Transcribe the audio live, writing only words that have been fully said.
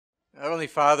Heavenly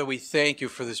Father, we thank you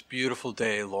for this beautiful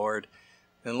day, Lord.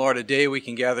 And Lord, a day we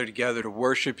can gather together to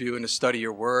worship you and to study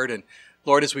your word. And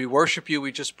Lord, as we worship you,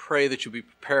 we just pray that you'll be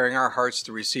preparing our hearts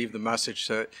to receive the message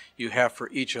that you have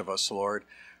for each of us, Lord.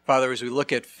 Father, as we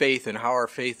look at faith and how our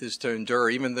faith is to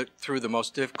endure even through the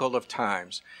most difficult of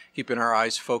times, keeping our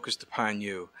eyes focused upon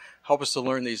you. Help us to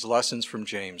learn these lessons from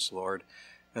James, Lord.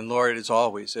 And Lord, as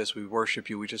always, as we worship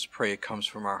you, we just pray it comes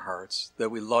from our hearts, that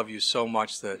we love you so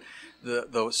much that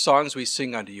the songs we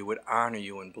sing unto you would honor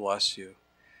you and bless you.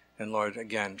 And Lord,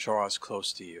 again, draw us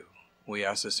close to you. We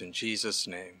ask this in Jesus'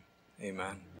 name.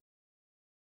 Amen.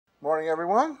 Morning,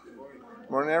 everyone.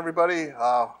 Morning, everybody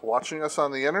watching us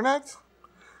on the internet.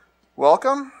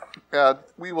 Welcome.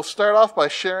 We will start off by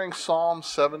sharing Psalm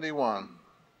 71.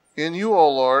 In you, O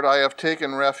Lord, I have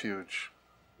taken refuge.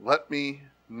 Let me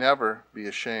never be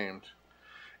ashamed.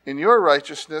 In your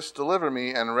righteousness, deliver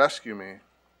me and rescue me.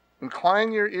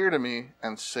 Incline your ear to me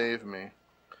and save me.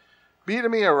 Be to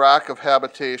me a rock of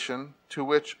habitation, to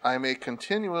which I may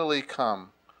continually come.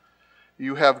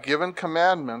 You have given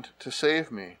commandment to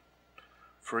save me,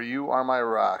 for you are my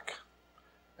rock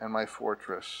and my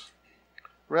fortress.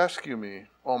 Rescue me,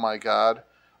 O my God,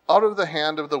 out of the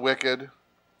hand of the wicked,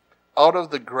 out of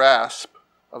the grasp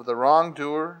of the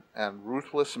wrongdoer and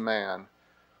ruthless man,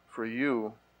 for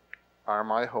you are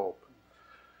my hope.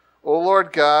 O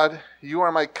Lord God, you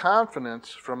are my confidence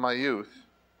from my youth.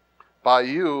 By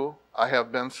you I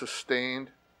have been sustained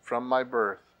from my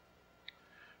birth.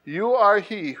 You are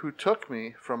he who took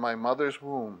me from my mother's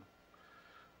womb.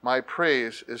 My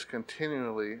praise is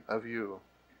continually of you.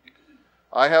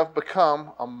 I have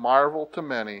become a marvel to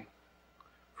many,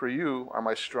 for you are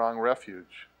my strong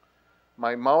refuge.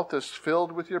 My mouth is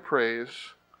filled with your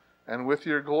praise and with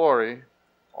your glory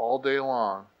all day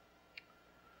long.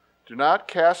 Do not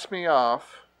cast me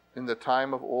off in the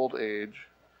time of old age.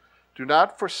 Do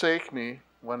not forsake me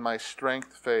when my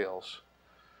strength fails.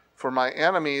 For my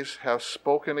enemies have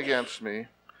spoken against me,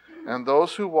 and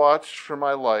those who watched for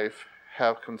my life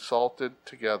have consulted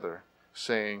together,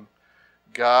 saying,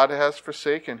 God has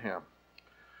forsaken him.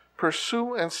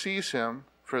 Pursue and seize him,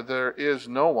 for there is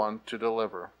no one to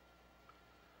deliver.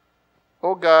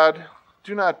 O God,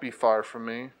 do not be far from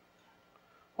me.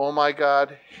 O my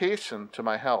God, hasten to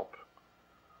my help.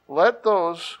 Let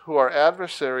those who are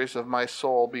adversaries of my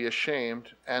soul be ashamed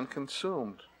and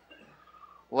consumed.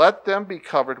 Let them be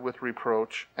covered with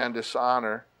reproach and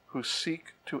dishonor who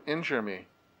seek to injure me.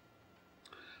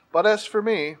 But as for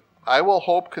me, I will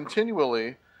hope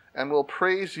continually and will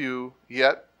praise you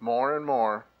yet more and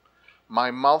more. My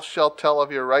mouth shall tell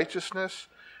of your righteousness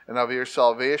and of your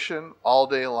salvation all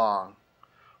day long,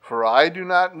 for I do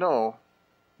not know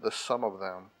the sum of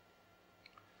them.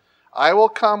 I will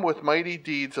come with mighty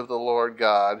deeds of the Lord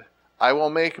God. I will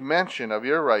make mention of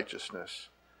your righteousness,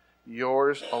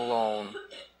 yours alone.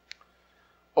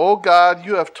 O God,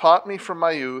 you have taught me from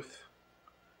my youth,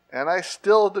 and I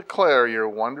still declare your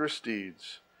wondrous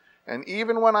deeds. And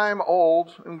even when I am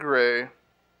old and gray,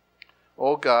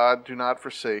 O God, do not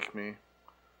forsake me,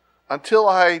 until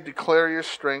I declare your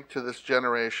strength to this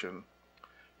generation,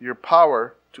 your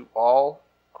power to all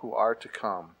who are to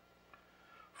come.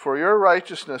 For your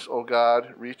righteousness, O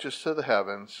God, reaches to the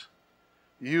heavens,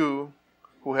 you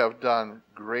who have done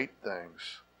great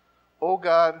things. O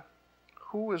God,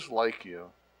 who is like you?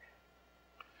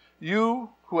 You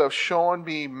who have shown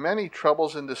me many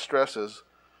troubles and distresses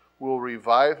will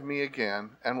revive me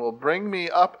again and will bring me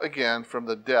up again from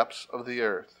the depths of the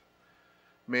earth.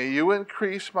 May you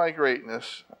increase my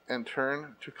greatness and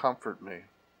turn to comfort me.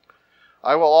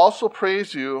 I will also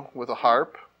praise you with a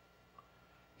harp,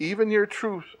 even your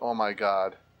truth, O my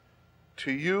God.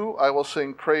 To you I will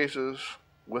sing praises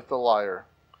with the lyre,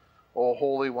 O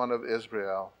Holy One of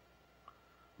Israel.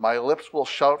 My lips will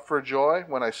shout for joy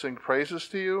when I sing praises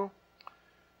to you,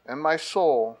 and my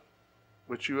soul,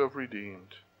 which you have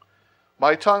redeemed.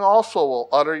 My tongue also will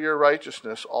utter your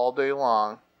righteousness all day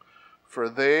long, for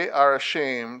they are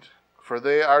ashamed, for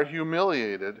they are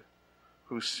humiliated,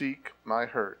 who seek my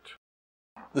hurt.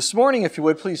 This morning, if you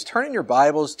would, please turn in your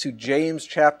Bibles to James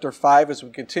chapter 5 as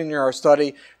we continue our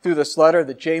study through this letter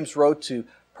that James wrote to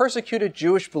persecuted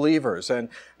Jewish believers. And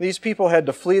these people had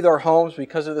to flee their homes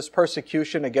because of this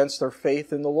persecution against their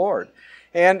faith in the Lord.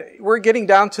 And we're getting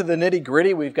down to the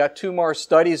nitty-gritty. We've got 2 more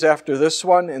studies after this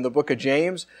one in the book of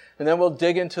James, and then we'll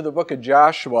dig into the book of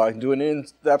Joshua and do an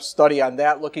in-depth study on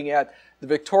that, looking at the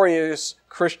victorious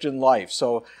Christian life.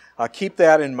 So keep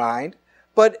that in mind.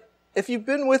 But if you've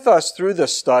been with us through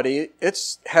this study,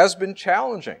 it has been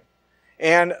challenging.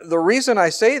 And the reason I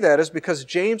say that is because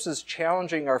James is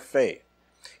challenging our faith.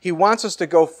 He wants us to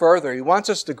go further. He wants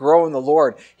us to grow in the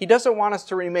Lord. He doesn't want us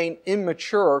to remain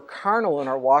immature or carnal in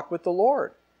our walk with the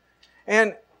Lord.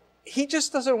 And He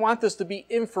just doesn't want this to be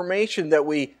information that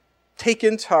we take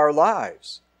into our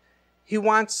lives. He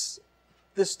wants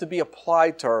this to be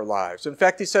applied to our lives. In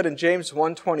fact, He said in James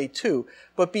 1:22,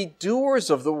 "But be doers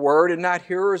of the word and not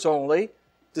hearers only,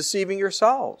 deceiving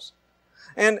yourselves."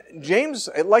 And James,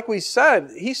 like we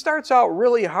said, he starts out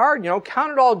really hard.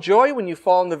 Count it all joy when you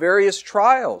fall into various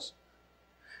trials,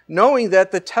 knowing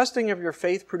that the testing of your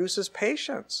faith produces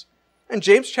patience. In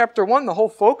James chapter 1, the whole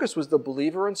focus was the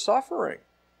believer in suffering.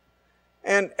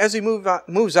 And as he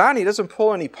moves on, he doesn't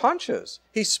pull any punches.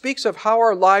 He speaks of how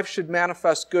our lives should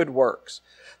manifest good works,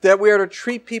 that we are to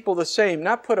treat people the same,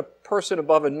 not put a person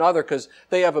above another because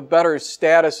they have a better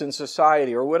status in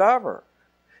society or whatever.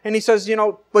 And he says,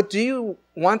 but do you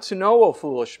want to know, O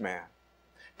foolish man,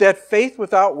 that faith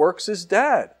without works is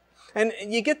dead? And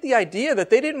you get the idea that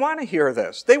they didn't want to hear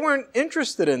this. They weren't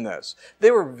interested in this.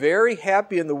 They were very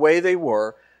happy in the way they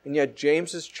were, and yet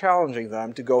James is challenging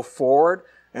them to go forward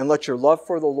and let your love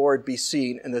for the Lord be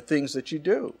seen in the things that you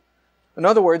do. In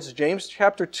other words, James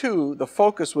chapter 2, the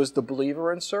focus was the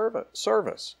believer in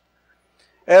service.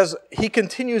 As he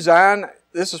continues on,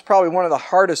 this is probably one of the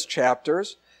hardest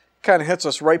chapters. Kind of hits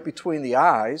us right between the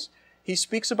eyes. He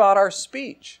speaks about our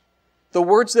speech, the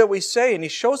words that we say, and he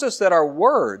shows us that our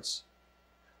words,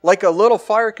 like a little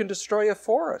fire, can destroy a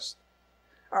forest.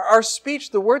 Our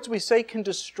speech, the words we say, can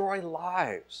destroy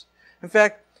lives. In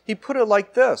fact, he put it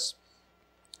like this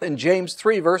in James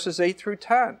 3, verses 8 through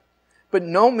 10. "But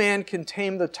no man can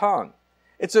tame the tongue.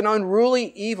 It's an unruly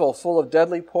evil full of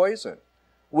deadly poison.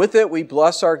 With it we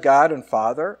bless our God and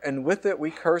Father, and with it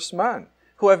we curse men,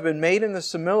 who have been made in the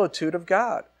similitude of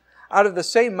God. Out of the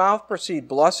same mouth proceed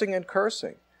blessing and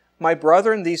cursing. My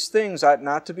brethren, these things ought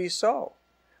not to be so."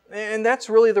 And that's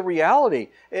really the reality.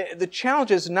 The challenge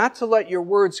is not to let your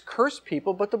words curse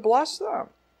people, but to bless them.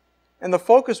 And the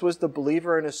focus was the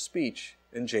believer in his speech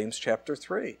in James chapter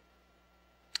 3.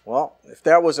 Well, if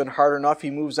that wasn't hard enough, he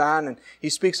moves on and he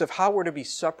speaks of how we're to be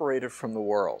separated from the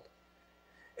world.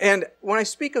 And when I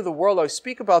speak of the world, I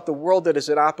speak about the world that is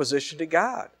in opposition to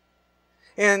God.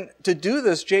 And to do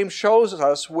this, James shows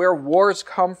us where wars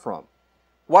come from,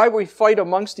 why we fight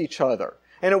amongst each other.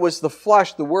 And it was the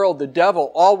flesh, the world, the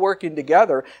devil, all working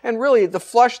together. And really, the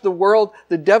flesh, the world,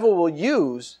 the devil will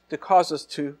use to cause us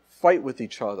to fight with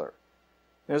each other.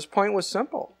 And his point was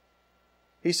simple.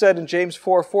 He said in James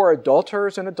 4:4,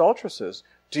 "Adulterers and adulteresses,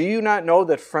 do you not know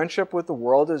that friendship with the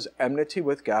world is enmity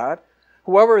with God?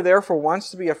 Whoever therefore wants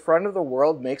to be a friend of the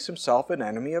world makes himself an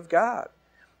enemy of God."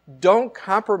 Don't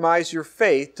compromise your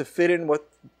faith to fit in with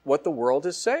what the world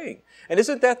is saying. And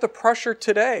isn't that the pressure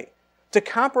today? To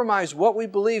compromise what we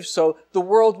believe so the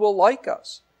world will like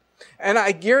us. And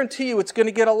I guarantee you it's going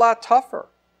to get a lot tougher.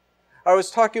 I was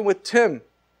talking with Tim,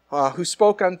 who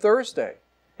spoke on Thursday,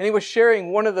 and he was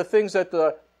sharing one of the things that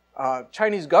the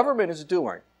Chinese government is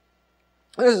doing.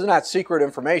 This is not secret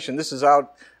information. This is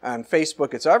out on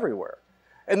Facebook. It's everywhere.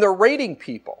 And they're rating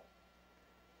people,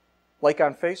 like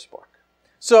on Facebook.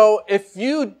 So if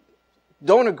you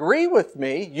don't agree with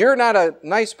me, you're not a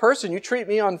nice person, you treat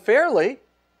me unfairly,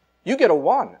 you get a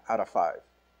 1 out of 5.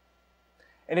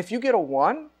 And if you get a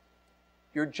 1,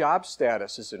 your job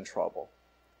status is in trouble.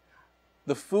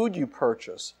 The food you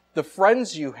purchase, the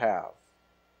friends you have.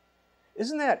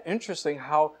 Isn't that interesting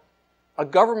how a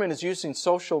government is using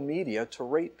social media to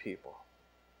rate people?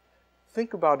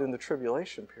 Think about in the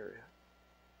tribulation period.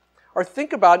 Or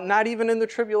think about not even in the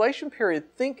tribulation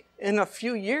period. Think in a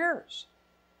few years.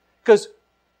 Because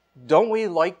don't we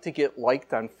like to get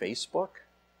liked on Facebook?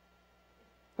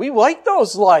 We like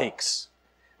those likes.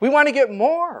 We want to get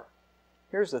more.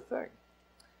 Here's the thing.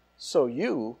 So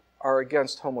you are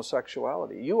against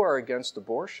homosexuality. You are against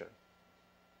abortion.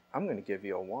 I'm going to give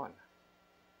you a 1.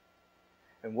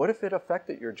 And what if it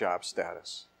affected your job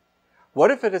status?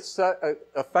 What if it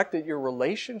affected your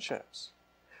relationships?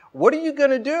 What are you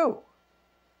going to do?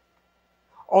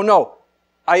 Oh no,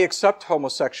 I accept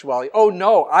homosexuality. Oh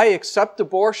no, I accept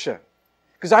abortion.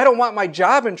 Because I don't want my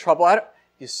job in trouble.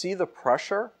 You see the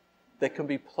pressure that can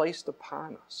be placed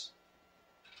upon us.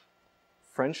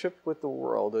 Friendship with the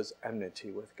world is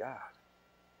enmity with God.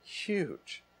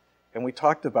 Huge. And we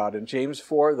talked about in James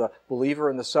 4, the believer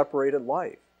in the separated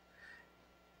life.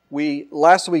 We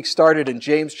last week started in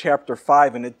James chapter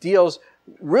 5, and it deals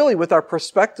really with our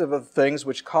perspective of things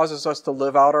which causes us to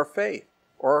live out our faith,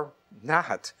 or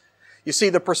not. You see,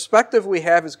 the perspective we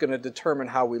have is going to determine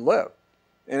how we live,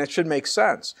 and it should make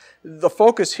sense. The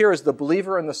focus here is the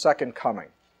believer in the second coming,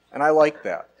 and I like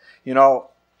that. You know,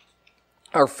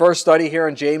 Our first study here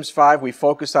in James 5, we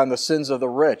focused on the sins of the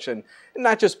rich, and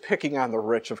not just picking on the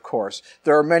rich, of course.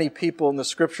 There are many people in the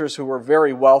scriptures who were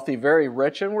very wealthy, very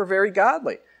rich, and were very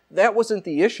godly. That wasn't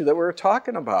the issue that we were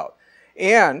talking about.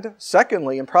 And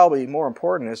secondly, and probably more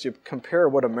important, as you compare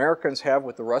what Americans have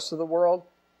with the rest of the world,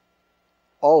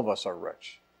 all of us are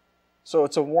rich. So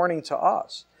it's a warning to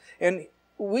us. And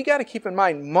we got to keep in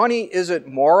mind, money isn't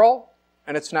moral,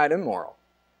 and it's not immoral.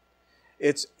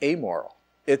 It's amoral.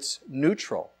 It's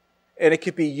neutral. And it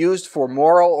could be used for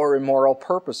moral or immoral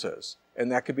purposes.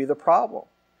 And that could be the problem.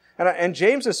 And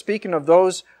James is speaking of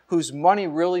those whose money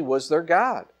really was their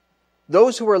God.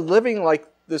 Those who are living like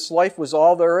this life was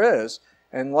all there is,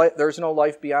 and there's no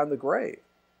life beyond the grave.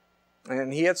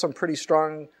 And he had some pretty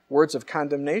strong words of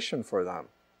condemnation for them.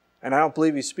 And I don't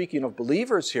believe he's speaking of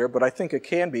believers here, but I think it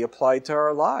can be applied to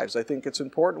our lives. I think it's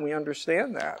important we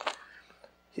understand that.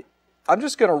 I'm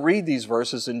just going to read these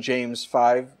verses in James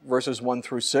 5, verses 1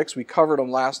 through 6. We covered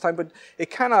them last time, but it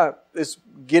kind of is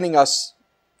getting us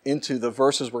into the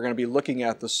verses we're going to be looking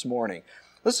at this morning.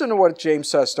 Listen to what James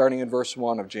says, starting in verse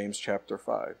 1 of James chapter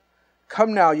 5.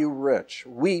 Come now, you rich,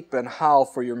 weep and howl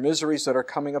for your miseries that are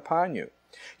coming upon you.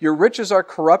 Your riches are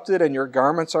corrupted, and your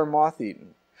garments are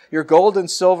moth-eaten. Your gold and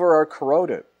silver are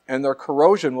corroded, and their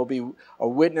corrosion will be a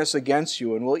witness against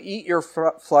you, and will eat your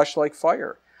flesh like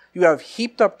fire. You have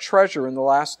heaped up treasure in the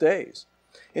last days.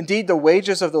 Indeed, the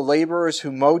wages of the laborers who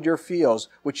mowed your fields,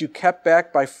 which you kept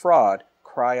back by fraud,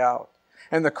 cry out.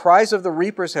 And the cries of the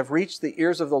reapers have reached the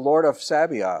ears of the Lord of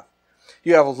Sabaoth.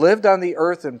 You have lived on the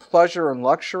earth in pleasure and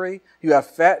luxury. You have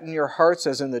fattened your hearts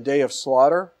as in the day of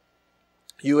slaughter.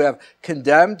 You have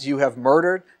condemned, you have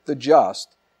murdered the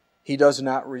just. He does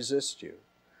not resist you.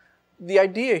 The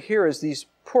idea here is these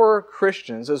poor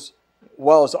Christians, as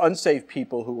well as unsaved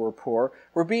people who were poor,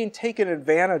 were being taken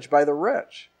advantage by the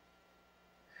rich.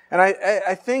 And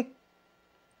I think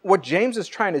what James is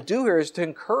trying to do here is to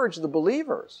encourage the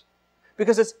believers.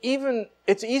 Because it's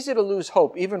easy to lose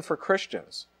hope, even for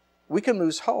Christians. We can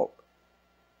lose hope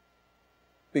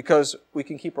because we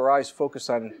can keep our eyes focused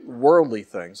on worldly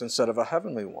things instead of a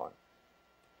heavenly one.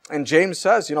 And James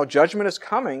says, judgment is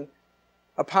coming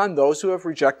upon those who have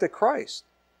rejected Christ,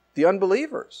 the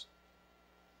unbelievers.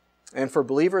 And for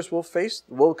believers,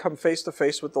 we'll come face to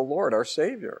face with the Lord, our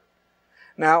Savior.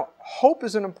 Now, hope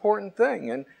is an important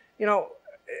thing. And,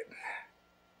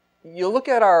 you look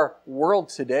at our world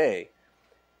today,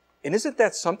 and isn't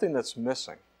that something that's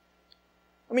missing?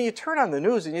 I mean, you turn on the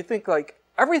news and you think,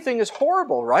 everything is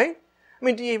horrible, right? I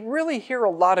mean, do you really hear a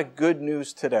lot of good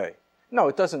news today? No,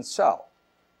 it doesn't sell.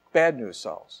 Bad news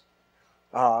sells.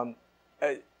 I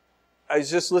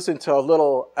just listened to a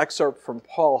little excerpt from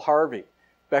Paul Harvey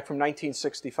back from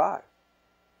 1965.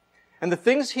 And the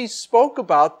things he spoke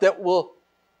about that will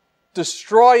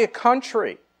destroy a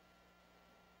country,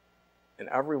 and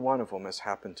every one of them has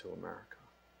happened to America.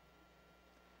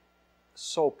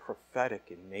 So prophetic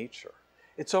in nature.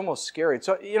 It's almost scary.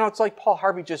 It's like Paul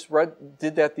Harvey just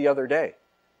did that the other day.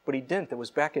 But he didn't. That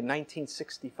was back in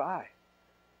 1965.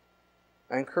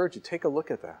 I encourage you, take a look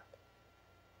at that.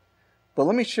 But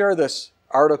let me share this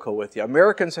article with you.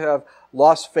 Americans have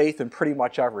lost faith in pretty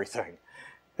much everything.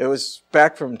 It was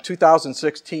back from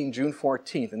 2016, June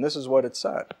 14th, and this is what it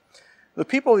said. The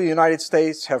people of the United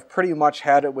States have pretty much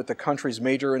had it with the country's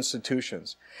major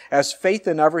institutions, as faith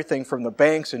in everything from the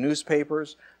banks and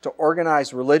newspapers to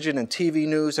organized religion and TV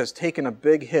news has taken a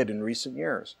big hit in recent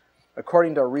years,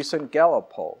 according to a recent Gallup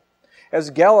poll.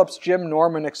 As Gallup's Jim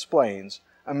Norman explains,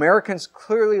 Americans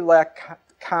clearly lack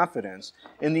confidence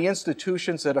in the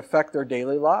institutions that affect their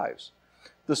daily lives.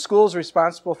 The schools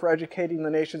responsible for educating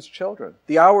the nation's children,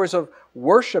 the hours of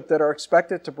worship that are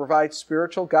expected to provide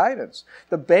spiritual guidance,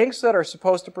 the banks that are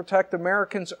supposed to protect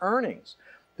Americans' earnings,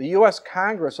 the U.S.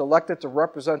 Congress elected to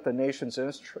represent the nation's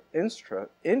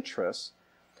interests,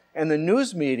 and the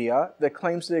news media that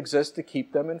claims to exist to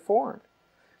keep them informed.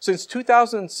 Since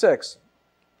 2006,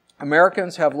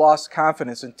 Americans have lost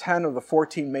confidence in 10 of the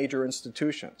 14 major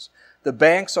institutions. The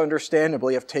banks,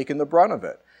 understandably, have taken the brunt of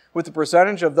it, with the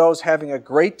percentage of those having a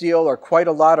great deal or quite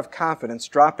a lot of confidence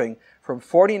dropping from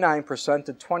 49%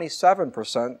 to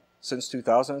 27% since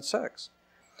 2006.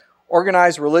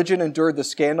 Organized religion endured the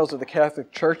scandals of the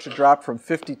Catholic Church to drop from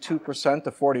 52%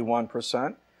 to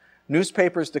 41%.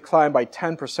 Newspapers declined by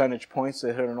 10 percentage points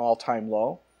to hit an all-time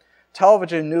low.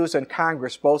 Television, news, and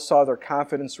Congress both saw their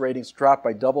confidence ratings drop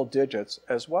by double digits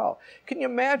as well. Can you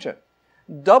imagine?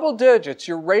 Double digits,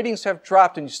 your ratings have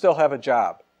dropped and you still have a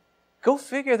job. Go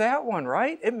figure that one,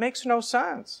 right? It makes no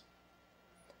sense.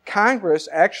 Congress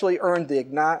actually earned the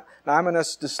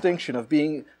ignominious distinction of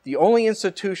being the only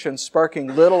institution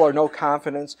sparking little or no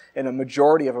confidence in a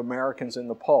majority of Americans in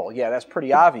the poll. Yeah, that's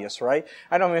pretty obvious, right?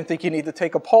 I don't even think you need to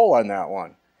take a poll on that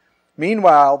one.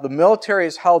 Meanwhile, the military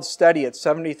is held steady at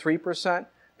 73%,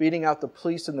 beating out the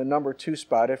police in the number 2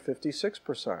 spot at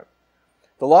 56%.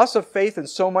 The loss of faith in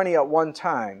so many at one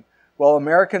time, while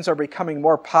Americans are becoming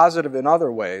more positive in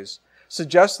other ways,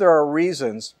 suggests there are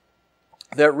reasons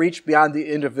that reach beyond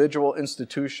the individual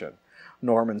institution,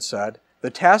 Norman said. The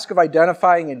task of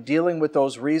identifying and dealing with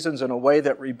those reasons in a way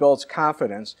that rebuilds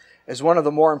confidence is one of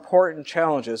the more important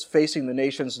challenges facing the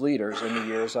nation's leaders in the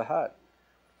years ahead.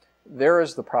 There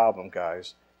is the problem,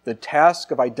 guys. The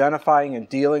task of identifying and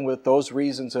dealing with those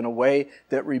reasons in a way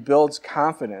that rebuilds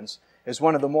confidence is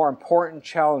one of the more important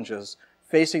challenges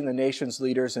facing the nation's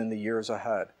leaders in the years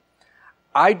ahead.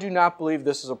 I do not believe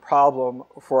this is a problem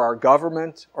for our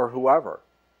government or whoever.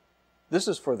 This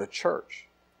is for the church.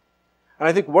 And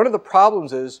I think one of the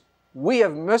problems is we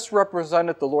have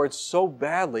misrepresented the Lord so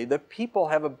badly that people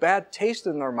have a bad taste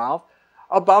in their mouth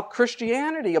about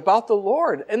Christianity, about the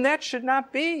Lord, and that should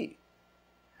not be.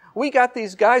 We got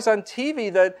these guys on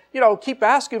TV that, keep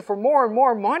asking for more and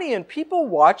more money, and people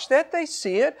watch that, they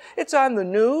see it, it's on the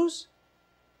news.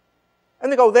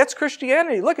 And they go, that's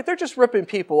Christianity. Look, they're just ripping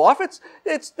people off.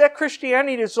 It's that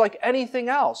Christianity is like anything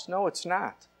else. No, it's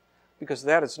not. Because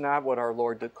that is not what our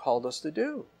Lord called us to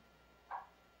do.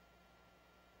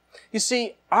 You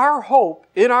see, our hope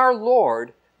in our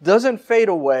Lord doesn't fade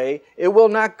away, it will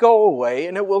not go away,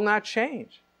 and it will not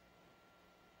change.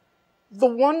 The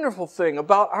wonderful thing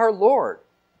about our Lord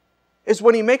is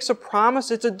when He makes a promise,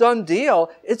 it's a done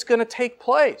deal, it's going to take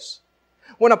place.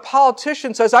 When a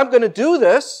politician says, I'm going to do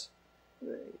this,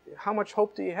 how much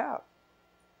hope do you have?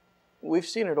 We've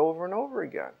seen it over and over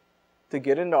again. To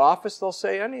get into office, they'll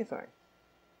say anything.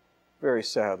 Very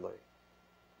sadly.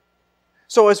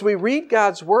 So as we read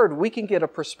God's Word, we can get a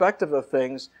perspective of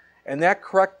things, and that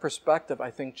correct perspective,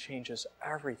 I think, changes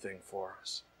everything for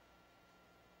us.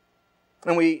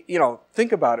 And we,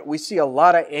 think about it. We see a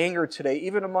lot of anger today,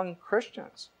 even among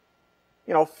Christians.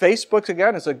 Facebook,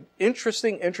 again, is an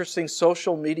interesting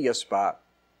social media spot.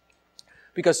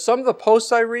 Because some of the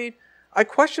posts I read, I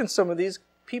question some of these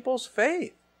people's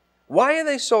faith. Why are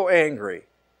they so angry?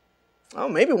 Oh,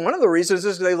 maybe one of the reasons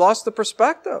is they lost the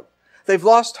perspective. They've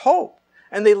lost hope.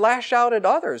 And they lash out at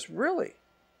others, really.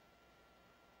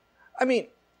 I mean,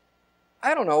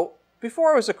 I don't know.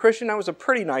 Before I was a Christian, I was a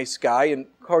pretty nice guy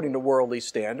according to worldly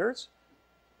standards.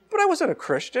 But I wasn't a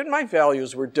Christian. My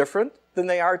values were different than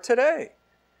they are today.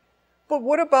 But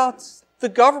what about the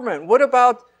government? What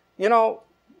about,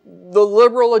 the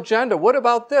liberal agenda? What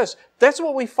about this? That's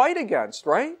what we fight against,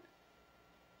 right?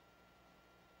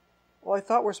 Well, I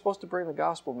thought we're supposed to bring the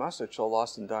gospel message to a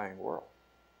lost and dying world.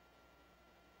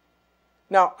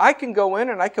 Now, I can go in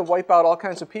and I can wipe out all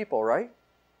kinds of people, right?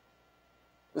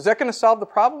 Is that going to solve the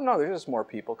problem? No, there's just more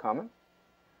people coming.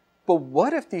 But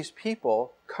what if these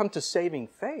people come to saving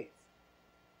faith?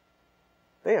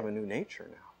 They have a new nature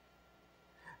now.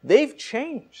 They've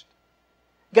changed.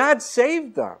 God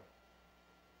saved them.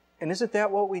 And isn't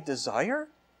that what we desire?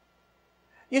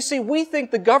 You see, we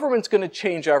think the government's going to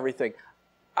change everything.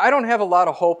 I don't have a lot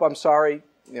of hope, I'm sorry,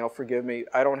 forgive me,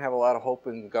 I don't have a lot of hope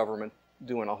in the government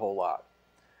doing a whole lot.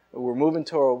 We're moving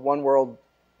to a one world,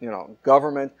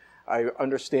 government. I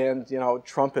understand,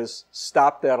 Trump has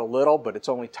stopped that a little, but it's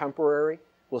only temporary.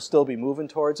 We'll still be moving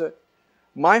towards it.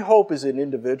 My hope is in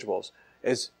individuals.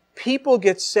 As people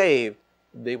get saved,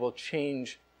 they will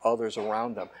change others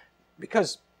around them.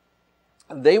 Because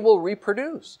they will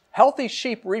reproduce. Healthy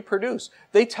sheep reproduce.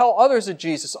 They tell others of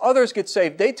Jesus. Others get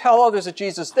saved. They tell others of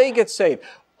Jesus. They get saved.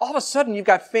 All of a sudden, you've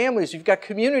got families. You've got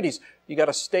communities. You've got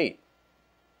a state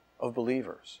of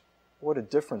believers. What a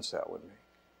difference that would make.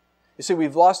 You see,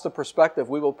 we've lost the perspective.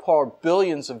 We will pour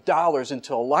billions of dollars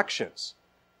into elections.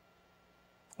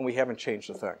 And we haven't changed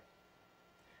a thing.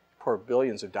 Pour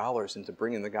billions of dollars into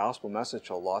bringing the gospel message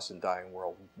to a lost and dying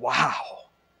world. Wow!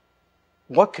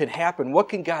 What could happen? What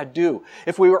can God do?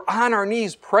 If we were on our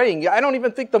knees praying, I don't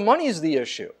even think the money is the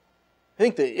issue. I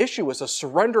think the issue is a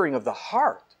surrendering of the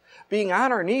heart. Being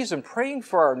on our knees and praying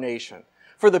for our nation,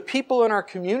 for the people in our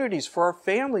communities, for our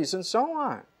families, and so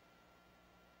on.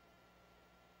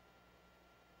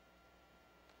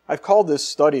 I've called this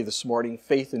study this morning,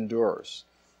 Faith Endures.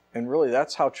 And really,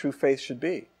 that's how true faith should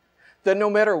be. That no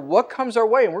matter what comes our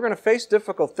way, and we're going to face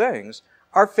difficult things,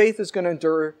 our faith is going to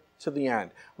endure to the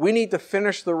end. We need to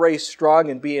finish the race strong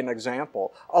and be an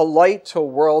example, a light to a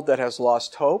world that has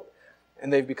lost hope,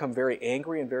 and they've become very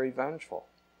angry and very vengeful.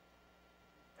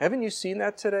 Haven't you seen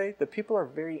that today? The people are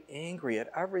very angry at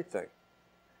everything.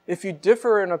 If you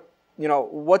differ in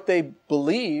what they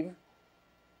believe,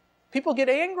 people get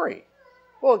angry.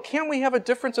 Well, can't we have a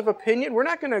difference of opinion? We're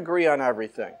not going to agree on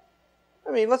everything.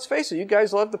 I mean, let's face it, you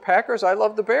guys love the Packers, I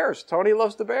love the Bears. Tony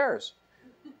loves the Bears.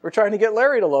 We're trying to get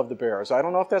Larry to love the Bears. I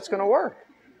don't know if that's going to work.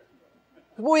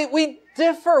 We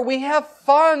differ, we have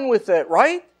fun with it,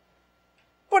 right?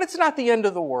 But it's not the end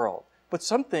of the world. But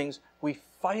some things we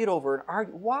fight over and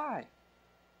argue. Why?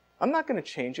 I'm not going to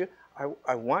change you.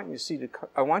 I want you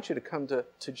to come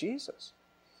to Jesus.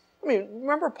 I mean,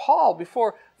 remember Paul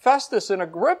before Festus and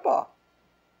Agrippa.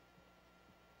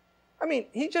 I mean,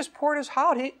 he just poured his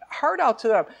heart out to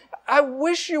them. I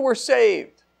wish you were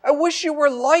saved. I wish you were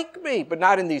like me, but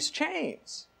not in these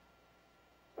chains.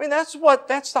 I mean, that's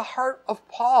the heart of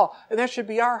Paul, and that should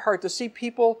be our heart, to see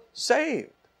people saved.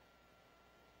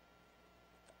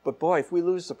 But boy, if we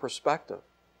lose the perspective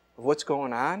of what's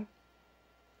going on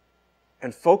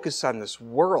and focus on this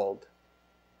world,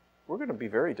 we're going to be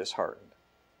very disheartened.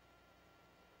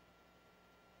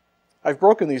 I've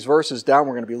broken these verses down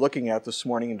we're going to be looking at this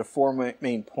morning into four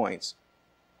main points.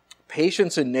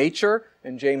 Patience in nature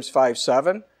in James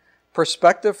 5:7.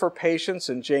 Perspective for patience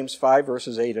in James 5,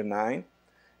 verses 8 and 9.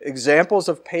 Examples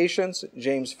of patience,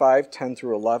 James 5:10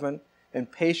 through 11.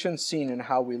 And patience seen in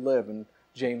how we live in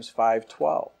James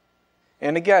 5:12.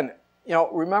 And again,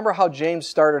 remember how James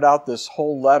started out this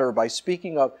whole letter by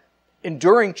speaking of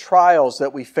enduring trials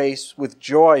that we face with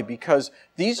joy, because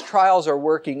these trials are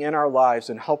working in our lives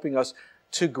and helping us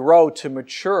to grow, to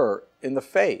mature in the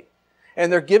faith.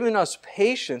 And they're giving us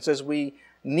patience as we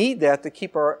need that to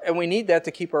keep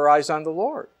our eyes on the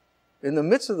Lord in the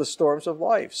midst of the storms of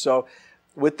life. So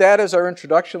with that as our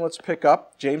introduction, let's pick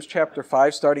up James chapter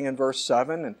 5, starting in verse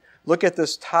 7, and look at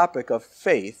this topic of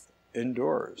faith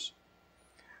endures.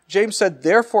 James said,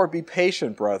 "Therefore be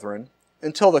patient, brethren,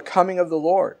 until the coming of the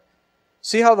Lord.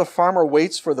 See how the farmer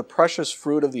waits for the precious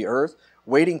fruit of the earth,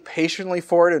 waiting patiently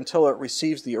for it until it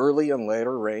receives the early and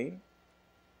later rain."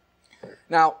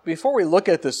 Now, before we look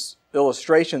at this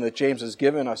illustration that James has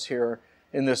given us here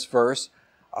in this verse,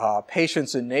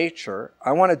 patience in nature,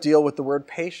 I want to deal with the word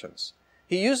patience.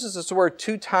 He uses this word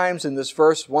 2 times in this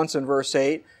verse, once in verse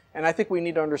 8, and I think we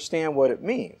need to understand what it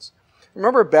means.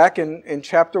 Remember back in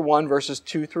chapter 1, verses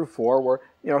 2 through 4,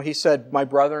 where he said, "My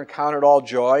brethren, count it all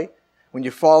joy when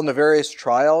you fall into various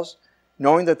trials,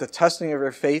 knowing that the testing of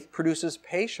your faith produces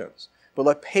patience. But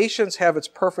let patience have its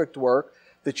perfect work,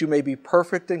 that you may be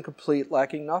perfect and complete,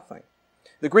 lacking nothing."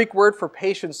 The Greek word for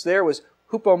patience there was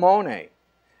hupomone,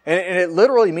 and it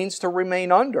literally means to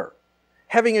remain under,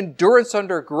 having endurance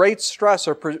under great stress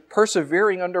or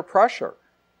persevering under pressure,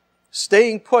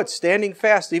 staying put, standing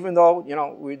fast, even though,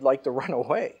 we'd like to run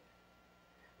away.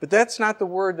 But that's not the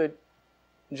word that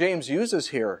James uses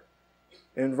here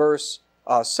in verse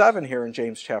 7 here in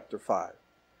James chapter 5.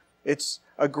 It's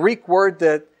a Greek word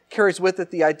that carries with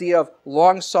it the idea of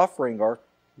long-suffering or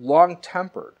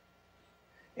long-tempered.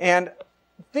 And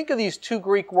think of these 2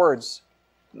 Greek words,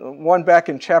 one back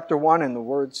in chapter 1 and the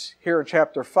words here in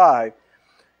chapter 5,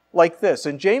 like this.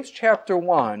 In James chapter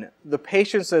 1, the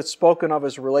patience that's spoken of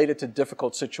is related to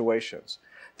difficult situations.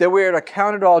 That we are to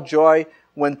count it all joy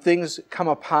when things come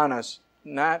upon us,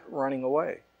 not running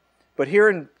away. But here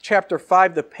in chapter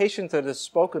 5, the patience that is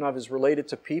spoken of is related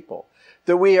to people.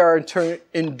 That we are to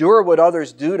endure what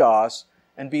others do to us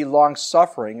and be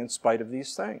long-suffering in spite of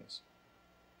these things.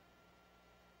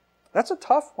 That's a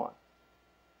tough one.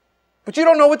 But you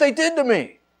don't know what they did to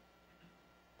me.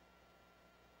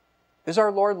 Is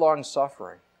our Lord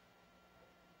long-suffering?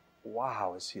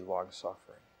 Wow, is He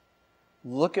long-suffering.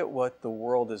 Look at what the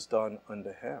world has done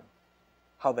unto Him.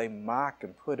 How they mock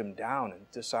and put Him down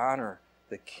and dishonor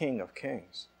the King of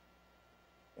Kings.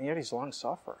 And yet He's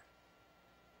long-suffering.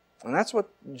 And that's what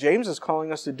James is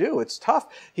calling us to do. It's tough.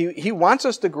 He wants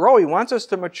us to grow. He wants us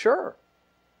to mature.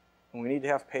 And we need to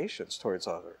have patience towards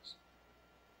others.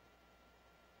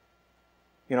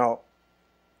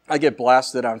 I get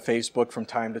blasted on Facebook from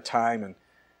time to time, and,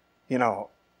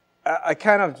 I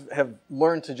kind of have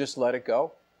learned to just let it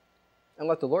go and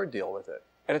let the Lord deal with it.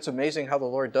 And it's amazing how the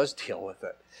Lord does deal with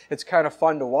it. It's kind of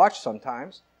fun to watch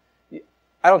sometimes.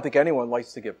 I don't think anyone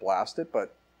likes to get blasted,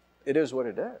 but it is what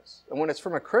it is. And when it's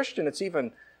from a Christian, it's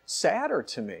even sadder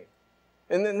to me.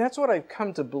 And then that's what I've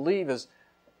come to believe is,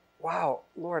 wow,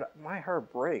 Lord, my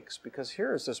heart breaks, because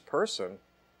here is this person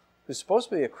who's supposed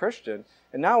to be a Christian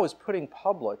and now is putting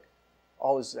public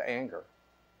all his anger.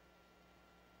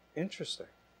 Interesting.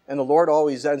 And the Lord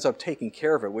always ends up taking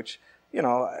care of it, which,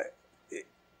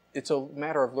 it's a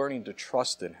matter of learning to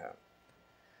trust in Him.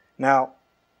 Now,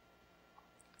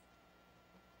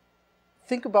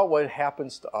 think about what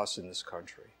happens to us in this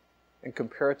country. and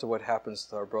compare it to what happens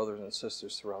to our brothers and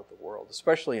sisters throughout the world,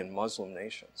 especially in Muslim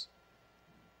nations.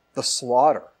 The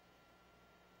slaughter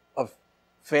of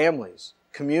families,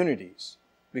 communities,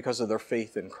 because of their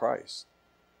faith in Christ.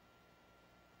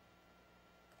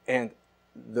 And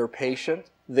they're patient,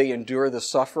 they endure the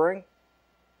suffering,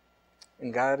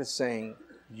 and God is saying,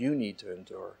 you need to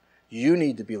endure. You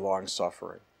need to be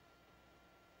long-suffering.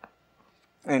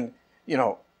 And,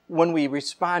 when we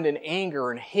respond in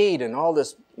anger and hate and all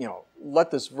this,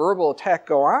 let this verbal attack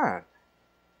go on,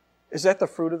 is that the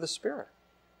fruit of the Spirit?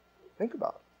 Think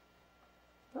about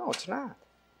it. No, it's not.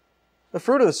 The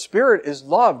fruit of the Spirit is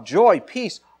love, joy,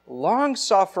 peace,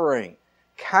 long-suffering,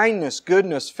 kindness,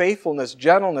 goodness, faithfulness,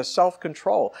 gentleness,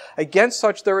 self-control. Against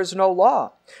such there is no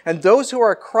law. And those who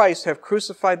are Christ have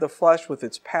crucified the flesh with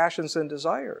its passions and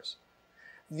desires.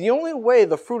 The only way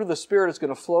the fruit of the Spirit is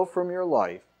going to flow from your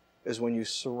life is when you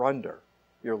surrender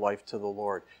your life to the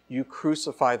Lord. You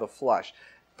crucify the flesh.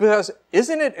 Because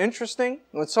isn't it interesting,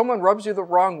 when someone rubs you the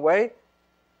wrong way,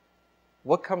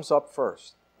 what comes up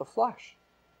first? The flesh.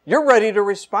 You're ready to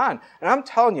respond. And I'm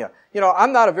telling you,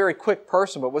 I'm not a very quick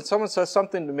person, but when someone says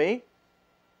something to me,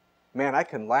 man, I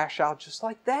can lash out just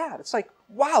like that. It's like,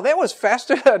 wow, that was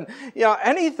faster than,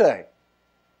 anything.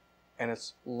 And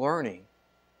it's learning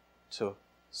to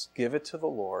give it to the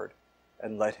Lord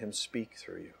and let Him speak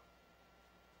through you.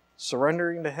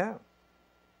 Surrendering to Him.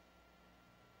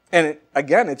 And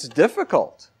again, it's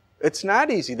difficult. It's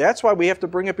not easy. That's why we have to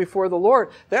bring it before the Lord.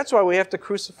 That's why we have to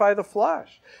crucify the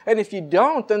flesh. And if you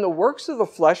don't, then the works of the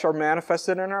flesh are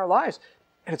manifested in our lives.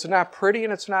 And it's not pretty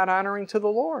and it's not honoring to the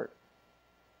Lord.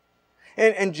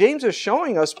 And James is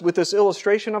showing us with this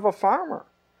illustration of a farmer.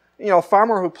 A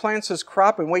farmer who plants his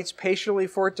crop and waits patiently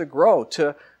for it to grow,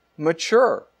 to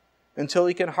mature, until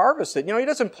he can harvest it. He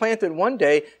doesn't plant it one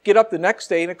day, get up the next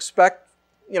day and expect,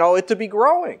 it to be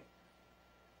growing.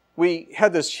 We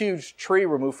had this huge tree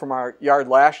removed from our yard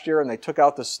last year, and they took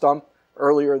out the stump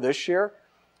earlier this year.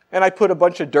 And I put a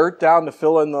bunch of dirt down to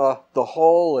fill in the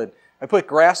hole, and I put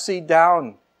grass seed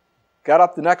down. Got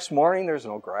up the next morning, there's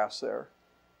no grass there.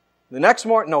 The next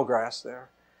morning, no grass there.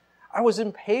 I was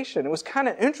impatient. It was kind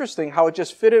of interesting how it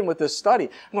just fit in with this study.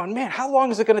 I'm going, man, how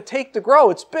long is it going to take to grow?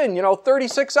 It's been,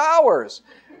 36 hours.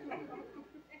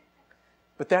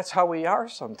 But that's how we are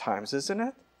sometimes, isn't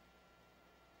it?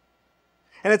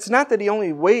 And it's not that He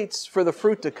only waits for the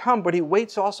fruit to come, but He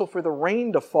waits also for the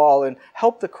rain to fall and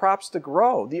help the crops to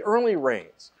grow. The early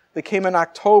rains that came in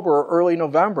October or early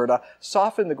November to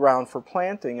soften the ground for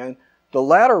planting, and the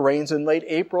latter rains in late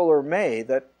April or May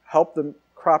that help the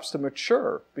crops to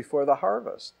mature before the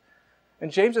harvest.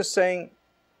 And James is saying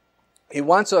he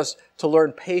wants us to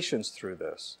learn patience through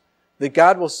this, that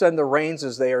God will send the rains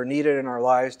as they are needed in our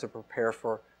lives to prepare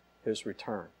for His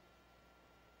return.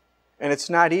 And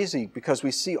it's not easy because we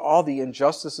see all the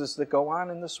injustices that go on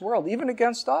in this world, even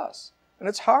against us. And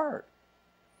it's hard.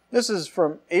 This is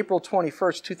from April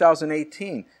 21st,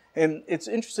 2018. And it's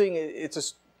interesting, it's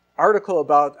an article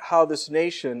about how this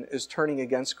nation is turning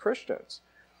against Christians.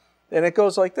 And it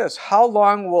goes like this: how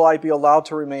long will I be allowed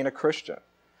to remain a Christian?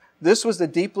 This was the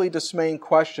deeply dismaying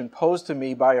question posed to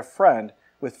me by a friend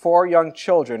with 4 young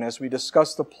children as we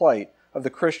discussed the plight of the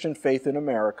Christian faith in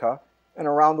America and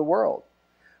around the world.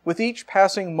 With each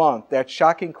passing month, that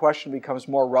shocking question becomes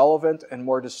more relevant and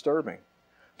more disturbing.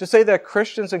 To say that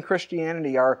Christians and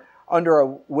Christianity are under a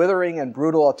withering and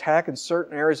brutal attack in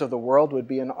certain areas of the world would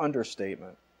be an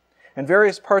understatement. In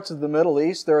various parts of the Middle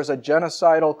East, there is a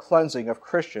genocidal cleansing of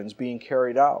Christians being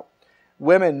carried out.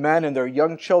 Women, men, and their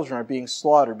young children are being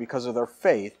slaughtered because of their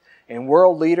faith, and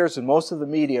world leaders and most of the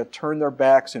media turn their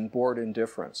backs in bored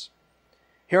indifference.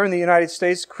 Here in the United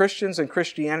States, Christians and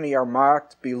Christianity are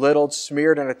mocked, belittled,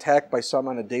 smeared, and attacked by some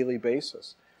on a daily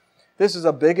basis. This is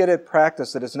a bigoted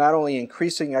practice that is not only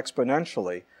increasing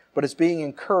exponentially, but is being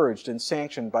encouraged and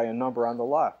sanctioned by a number on the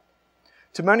left.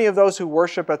 To many of those who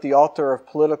worship at the altar of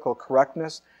political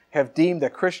correctness have deemed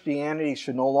that Christianity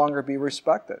should no longer be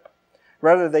respected.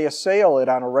 Rather, they assail it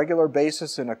on a regular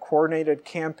basis in a coordinated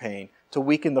campaign to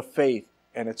weaken the faith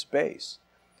and its base.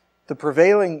 The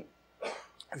prevailing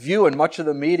view in much of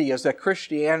the media is that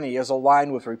Christianity is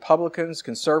aligned with Republicans,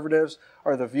 conservatives,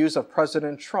 or the views of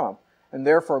President Trump, and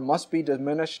therefore must be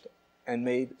diminished and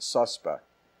made suspect.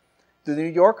 The New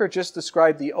Yorker just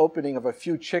described the opening of a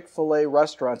few Chick-fil-A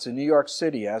restaurants in New York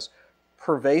City as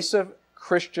pervasive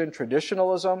Christian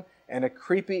traditionalism and a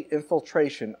creepy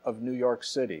infiltration of New York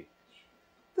City.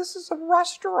 This is a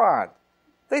restaurant.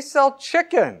 They sell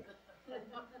chicken.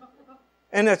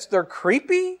 And they're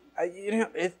creepy?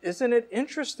 Isn't it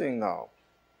interesting, though?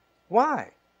 Why?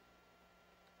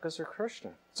 Because they're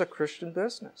Christian. It's a Christian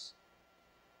business.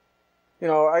 You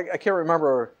know, I can't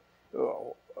remember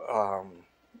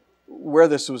where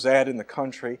this was at in the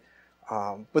country,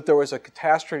 but there was a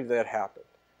catastrophe that happened.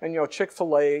 And, you know,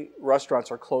 Chick-fil-A restaurants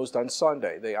are closed on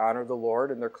Sunday. They honor the Lord,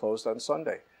 and they're closed on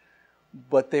Sunday.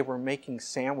 But they were making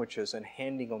sandwiches and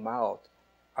handing them out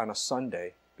on a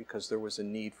Sunday because there was a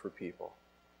need for people.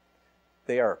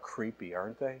 They are creepy,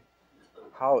 aren't they?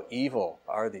 How evil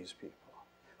are these people?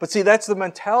 But see, that's the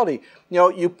mentality. You know,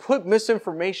 you put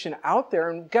misinformation out there,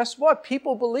 and guess what?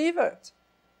 People believe it.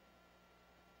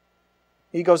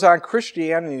 He goes on,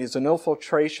 Christianity is an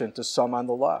infiltration to some on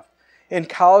the left. In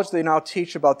college, they now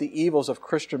teach about the evils of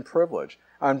Christian privilege.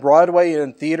 On Broadway and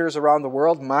in theaters around the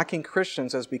world, mocking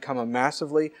Christians has become a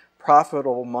massively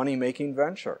profitable money-making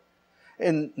venture.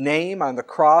 In name, on the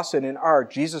cross, and in art,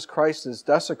 Jesus Christ is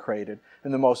desecrated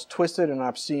in the most twisted and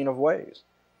obscene of ways.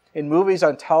 In movies,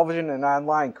 on television, and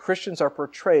online, Christians are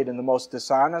portrayed in the most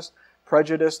dishonest,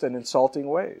 prejudiced, and insulting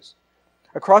ways.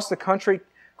 Across the country,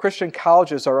 Christian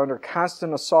colleges are under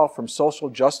constant assault from social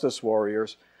justice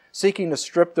warriors seeking to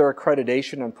strip their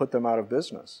accreditation and put them out of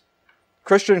business.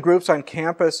 Christian groups on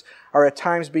campus are at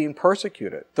times being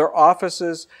persecuted, their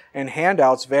offices and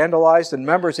handouts vandalized, and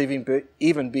members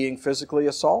even being physically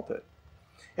assaulted.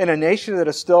 In a nation that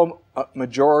is still a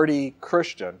majority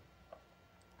Christian,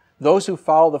 those who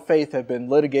follow the faith have been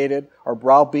litigated or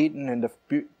browbeaten into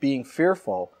being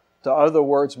fearful to utter the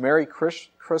words Merry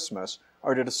Christmas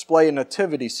or to display a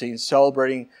nativity scene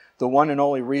celebrating the one and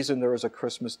only reason there is a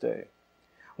Christmas day.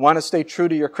 Want to stay true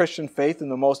to your Christian faith in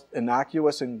the most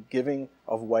innocuous and giving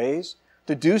of ways?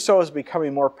 To do so is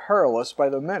becoming more perilous by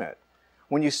the minute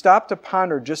when you stop to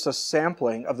ponder just a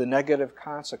sampling of the negative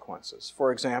consequences.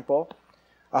 For example,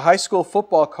 a high school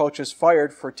football coach is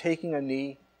fired for taking a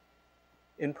knee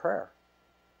in prayer.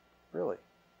 Really.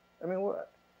 I mean,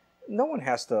 no one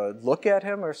has to look at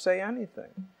him or say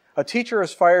anything. A teacher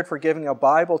is fired for giving a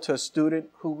Bible to a student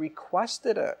who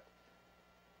requested it.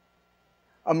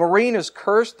 A Marine is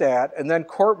cursed at and then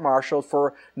court-martialed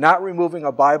for not removing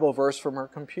a Bible verse from her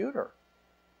computer.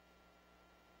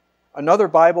 Another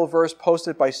Bible verse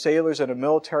posted by sailors in a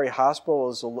military hospital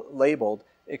is labeled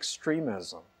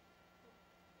extremism.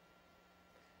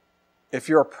 If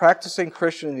you're a practicing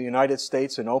Christian in the United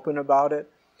States and open about it,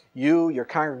 you, your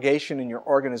congregation, and your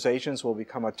organizations will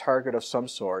become a target of some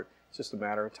sort. It's just a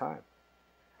matter of time.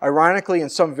 Ironically, in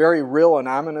some very real and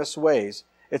ominous ways,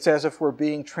 it's as if we're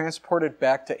being transported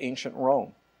back to ancient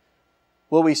Rome.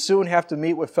 Will we soon have to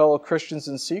meet with fellow Christians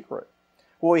in secret?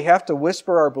 Will we have to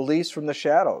whisper our beliefs from the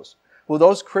shadows? Will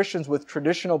those Christians with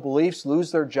traditional beliefs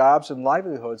lose their jobs and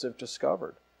livelihoods if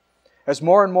discovered? As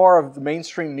more and more of the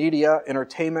mainstream media,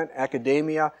 entertainment,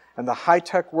 academia, and the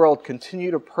high-tech world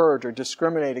continue to purge or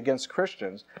discriminate against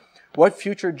Christians, what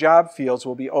future job fields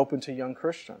will be open to young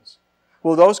Christians?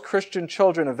 Will those Christian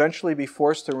children eventually be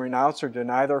forced to renounce or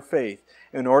deny their faith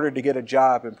in order to get a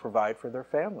job and provide for their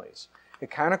families?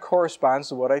 It kind of corresponds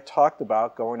to what I talked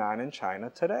about going on in China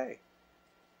today.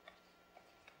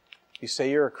 You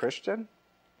say you're a Christian?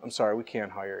 I'm sorry, we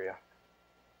can't hire you.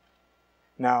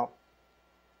 Now,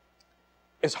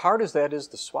 as hard as that is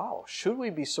to swallow, should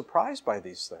we be surprised by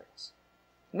these things?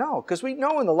 No, because we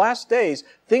know in the last days,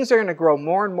 things are going to grow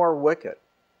more and more wicked.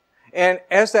 And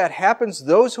as that happens,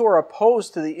 those who are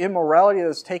opposed to the immorality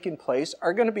that's taking place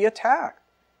are going to be attacked.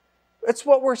 It's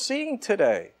what we're seeing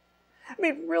today. I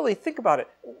mean, really, think about it.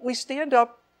 We stand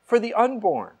up for the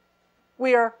unborn.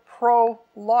 We are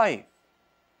pro-life.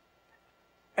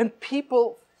 And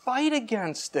people fight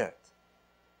against it.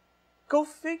 Go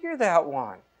figure that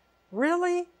one.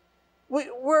 Really?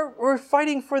 We're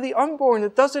fighting for the unborn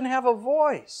that doesn't have a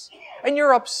voice. And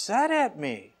you're upset at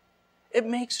me. It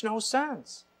makes no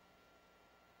sense.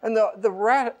 And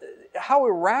how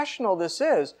irrational this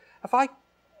is. If I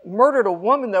murdered a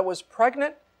woman that was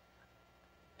pregnant,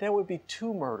 that would be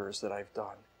 2 murders that I've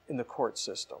done in the court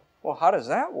system. Well, how does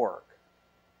that work?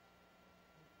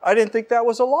 I didn't think that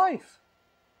was a life.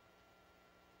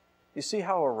 You see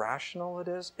how irrational it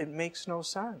is? It makes no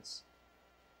sense.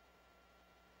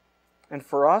 And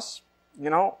for us,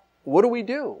 what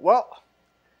do? Well,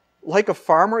 like a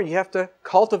farmer, you have to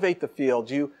cultivate the field.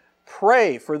 You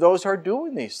pray for those who are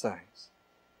doing these things.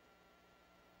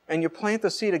 And you plant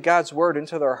the seed of God's Word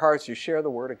into their hearts. You share the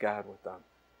Word of God with them.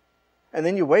 And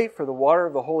then you wait for the water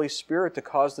of the Holy Spirit to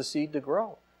cause the seed to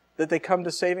grow, that they come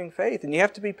to saving faith. And you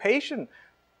have to be patient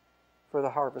for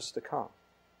the harvest to come.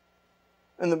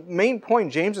 And the main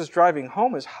point James is driving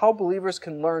home is how believers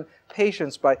can learn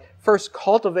patience by first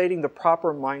cultivating the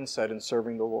proper mindset in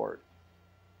serving the Lord.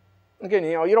 Again,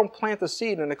 you don't plant the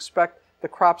seed and expect the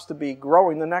crops to be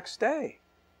growing the next day.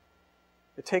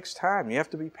 It takes time. You have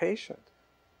to be patient.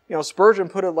 Spurgeon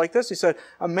put it like this. He said,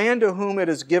 a man to whom it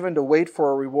is given to wait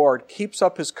for a reward keeps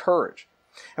up his courage.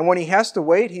 And when he has to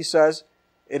wait, he says,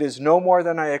 it is no more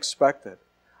than I expected.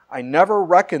 I never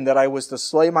reckoned that I was to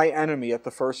slay my enemy at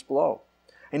the first blow.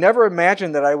 I never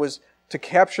imagined that I was to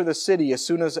capture the city as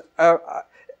soon as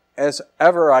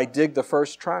ever I dig the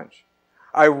first trench.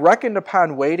 I reckoned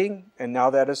upon waiting, and now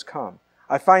that has come.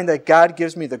 I find that God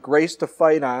gives me the grace to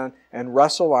fight on and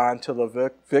wrestle on till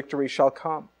the victory shall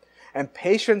come. And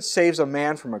patience saves a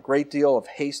man from a great deal of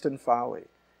haste and folly.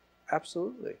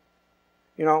 Absolutely.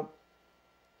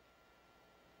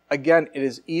 Again, it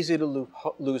is easy to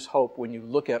lose hope when you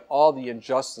look at all the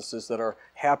injustices that are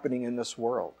happening in this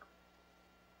world.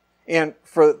 And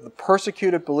for the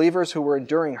persecuted believers who were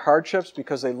enduring hardships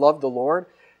because they loved the Lord,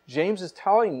 James is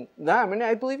telling them, and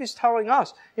I believe he's telling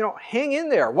us, hang in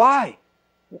there. Why?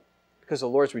 Because the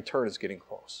Lord's return is getting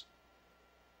close.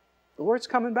 The Lord's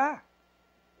coming back.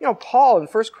 Paul in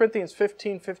 1 Corinthians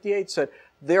 15:58 said,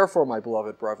 therefore, my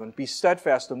beloved brethren, be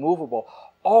steadfast, immovable,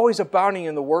 always abounding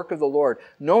in the work of the Lord,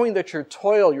 knowing that your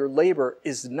toil, your labor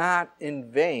is not in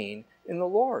vain in the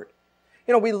Lord.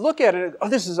 We look at it,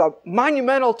 this is a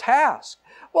monumental task.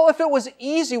 Well, if it was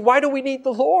easy, why do we need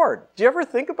the Lord? Do you ever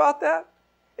think about that?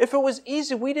 If it was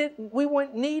easy, we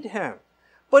wouldn't need Him.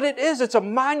 But it's a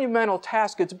monumental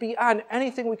task. It's beyond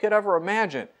anything we could ever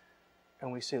imagine.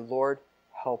 And we say, Lord,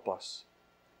 help us.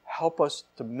 Help us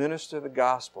to minister the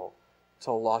gospel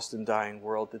to a lost and dying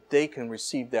world, that they can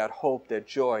receive that hope, that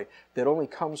joy that only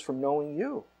comes from knowing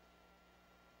you.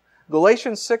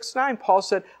 Galatians 6:9, Paul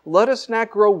said, let us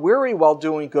not grow weary while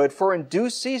doing good, for in due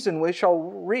season we shall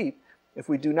reap if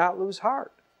we do not lose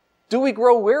heart. Do we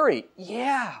grow weary?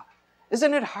 Yeah.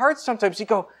 Isn't it hard sometimes?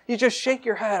 You just shake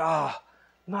your head.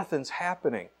 Nothing's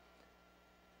happening.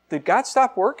 Did God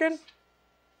stop working?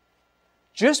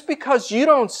 Just because you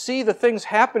don't see the things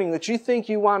happening that you think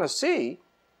you want to see,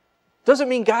 doesn't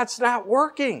mean God's not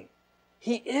working.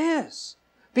 He is.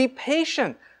 Be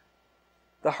patient.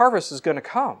 The harvest is going to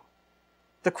come.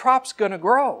 The crop's going to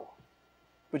grow.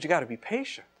 But you got to be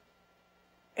patient.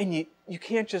 And you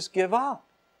can't just give up.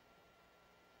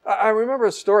 I remember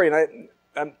a story, and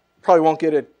I probably won't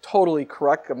get it totally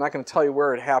correct. I'm not going to tell you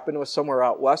where it happened. It was somewhere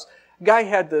out west. A guy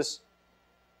had this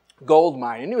gold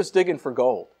mine, and he was digging for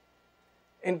gold.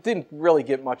 And didn't really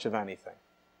get much of anything.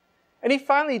 And he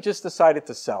finally just decided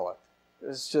to sell it. It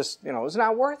was just, it was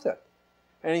not worth it.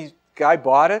 And guy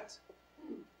bought it,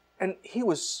 and he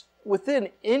was within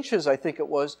inches, I think it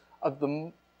was, of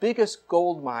the biggest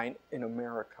gold mine in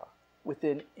America.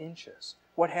 Within inches.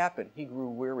 What happened? He grew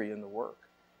weary in the work,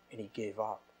 and he gave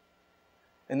up.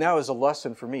 And that was a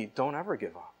lesson for me. Don't ever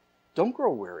give up. Don't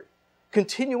grow weary.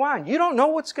 Continue on. You don't know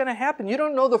what's going to happen. You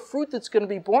don't know the fruit that's going to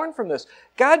be born from this.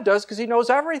 God does, because He knows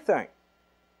everything.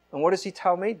 And what does He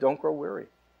tell me? Don't grow weary.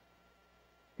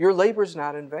 Your labor's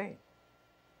not in vain.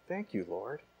 Thank you,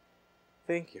 Lord.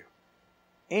 Thank you.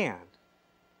 And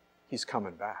He's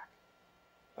coming back.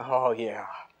 Oh, yeah.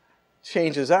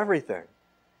 Changes everything.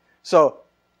 So,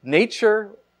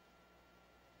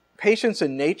 patience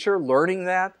in nature, learning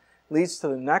that, leads to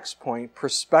the next point,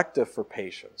 perspective for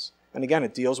patience. And again,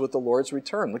 it deals with the Lord's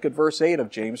return. Look at verse 8 of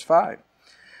James 5.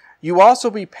 You also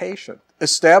be patient.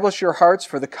 Establish your hearts,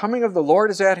 for the coming of the Lord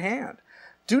is at hand.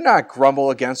 Do not grumble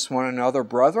against one another,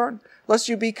 brethren, lest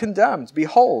you be condemned.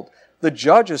 Behold, the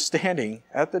judge is standing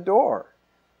at the door.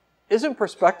 Isn't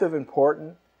perspective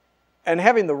important? And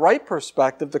having the right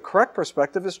perspective, the correct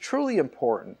perspective, is truly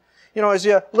important. As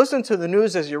you listen to the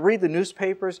news, as you read the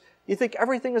newspapers, you think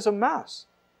everything is a mess.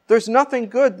 There's nothing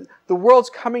good. The world's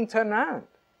coming to an end.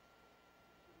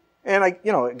 And I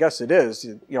guess it is.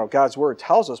 God's Word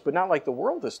tells us, but not like the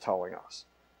world is telling us.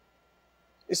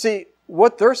 You see,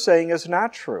 what they're saying is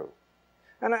not true.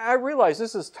 And I realize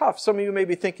this is tough. Some of you may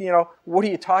be thinking, what are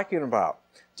you talking about?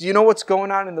 Do you know what's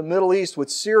going on in the Middle East with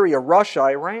Syria, Russia,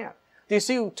 Iran? Do you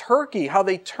see Turkey, how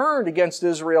they turned against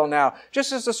Israel now,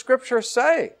 just as the Scriptures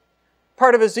say?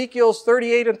 Part of Ezekiel's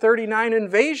 38 and 39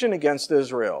 invasion against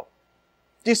Israel.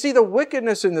 Do you see the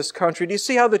wickedness in this country? Do you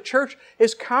see how the church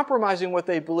is compromising what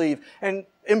they believe and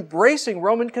embracing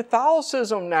Roman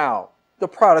Catholicism now, the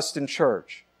Protestant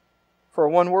church, for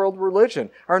a one-world religion?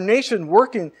 Our nation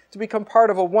working to become part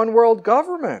of a one-world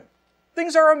government.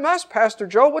 Things are a mess, Pastor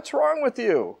Joe. What's wrong with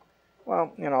you?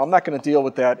 Well, I'm not going to deal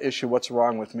with that issue, what's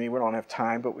wrong with me. We don't have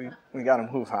time, but we got to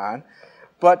move on.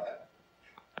 But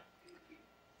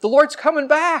the Lord's coming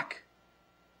back.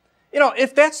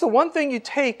 If that's the one thing you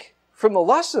take from the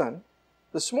lesson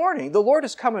this morning, the Lord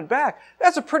is coming back.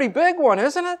 That's a pretty big one,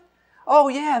 isn't it? Oh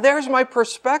yeah, there's my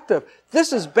perspective.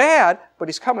 This is bad, but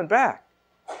He's coming back.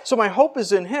 So my hope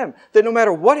is in Him, that no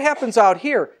matter what happens out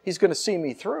here, He's going to see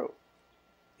me through.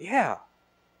 Yeah.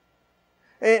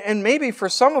 And maybe for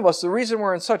some of us, the reason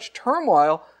we're in such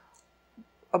turmoil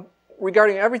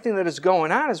regarding everything that is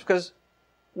going on is because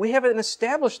we haven't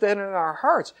established that in our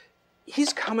hearts.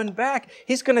 He's coming back.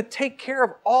 He's going to take care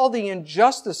of all the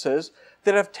injustices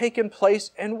that have taken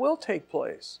place and will take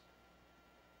place.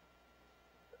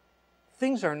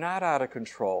 Things are not out of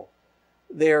control.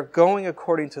 They are going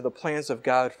according to the plans of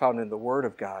God found in the Word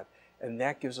of God, and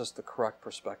that gives us the correct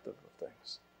perspective of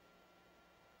things.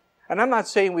 And I'm not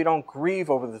saying we don't grieve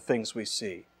over the things we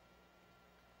see,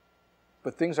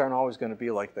 but things aren't always going to be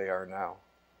like they are now.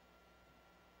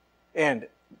 And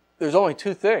there's only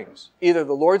two things. Either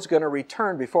the Lord's going to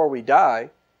return before we die,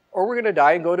 or we're going to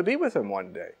die and go to be with Him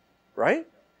one day. Right?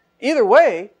 Either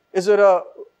way, is it a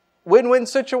win-win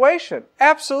situation?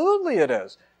 Absolutely it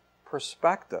is.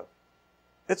 Perspective.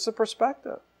 It's the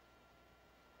perspective.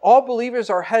 All believers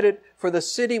are headed for the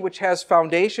city which has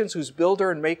foundations, whose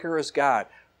builder and maker is God.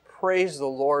 Praise the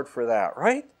Lord for that,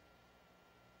 right?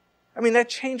 I mean, that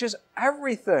changes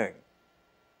everything.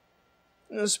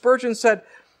 And Spurgeon said,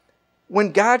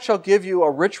 when God shall give you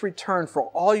a rich return for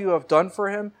all you have done for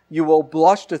Him, you will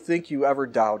blush to think you ever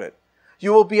doubted.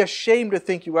 You will be ashamed to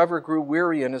think you ever grew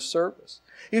weary in His service.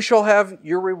 You shall have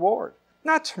your reward.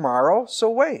 Not tomorrow, so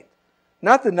wait.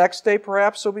 Not the next day,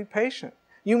 perhaps, so be patient.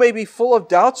 You may be full of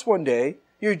doubts one day.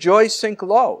 Your joy sink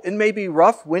low. It may be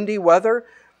rough, windy weather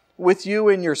with you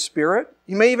in your spirit.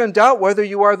 You may even doubt whether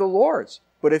you are the Lord's.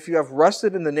 But if you have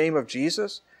rested in the name of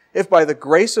Jesus, if by the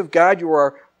grace of God you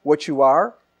are what you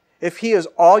are, if He is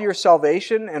all your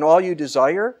salvation and all you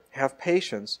desire, have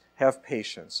patience,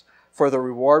 for the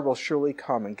reward will surely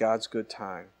come in God's good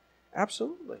time.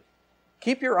 Absolutely.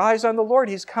 Keep your eyes on the Lord.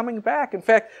 He's coming back. In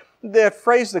fact, that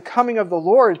phrase, the coming of the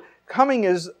Lord, coming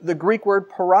is the Greek word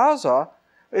paraza.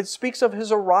 It speaks of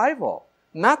His arrival.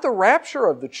 Not the rapture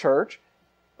of the church,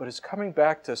 but His coming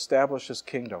back to establish His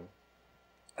kingdom.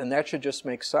 And that should just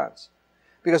make sense.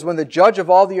 Because when the judge of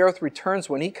all the earth returns,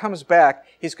 when He comes back,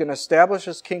 He's going to establish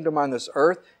His kingdom on this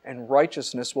earth, and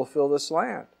righteousness will fill this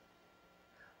land.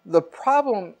 The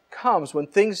problem comes when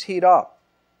things heat up,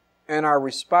 and our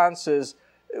response is,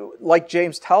 like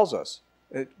James tells us,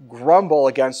 grumble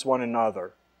against one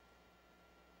another.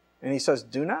 And he says,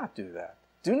 do not do that.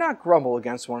 Do not grumble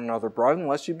against one another, brethren,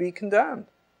 unless you be condemned.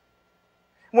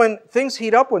 When things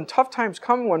heat up, when tough times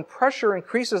come, when pressure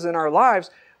increases in our lives,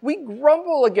 we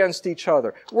grumble against each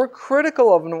other. We're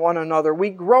critical of one another. We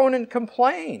groan and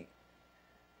complain.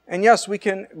 And yes, we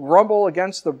can grumble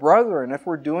against the brethren. If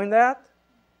we're doing that,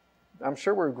 I'm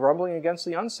sure we're grumbling against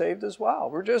the unsaved as well.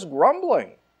 We're just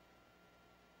grumbling.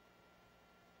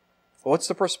 What's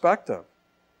the perspective?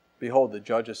 Behold, the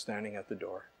judge is standing at the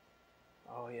door.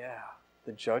 Oh yeah,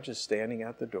 the judge is standing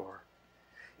at the door.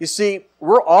 You see,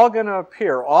 we're all going to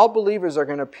appear, all believers are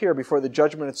going to appear before the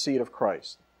judgment seat of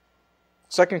Christ.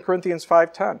 2 Corinthians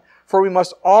 5:10, for we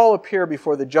must all appear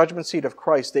before the judgment seat of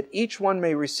Christ, that each one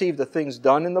may receive the things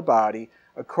done in the body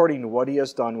according to what he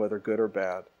has done, whether good or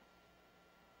bad.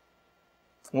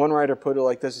 One writer put it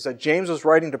like this, he said, James was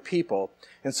writing to people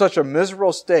in such a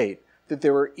miserable state that they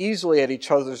were easily at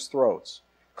each other's throats.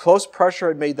 Close pressure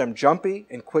had made them jumpy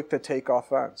and quick to take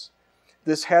offense.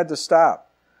 This had to stop.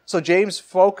 So James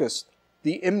focused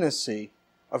the imminency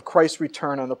of Christ's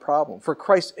return on the problem. For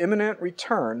Christ's imminent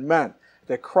return meant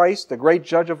that Christ, the great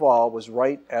judge of all, was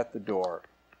right at the door.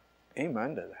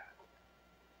 Amen to that.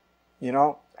 You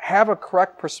know, have a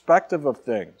correct perspective of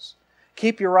things.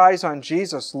 Keep your eyes on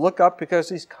Jesus. Look up because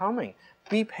He's coming.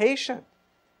 Be patient.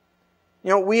 You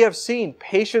know, we have seen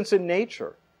patience in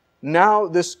nature. Now,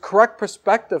 this correct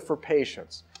perspective for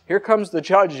patience. Here comes the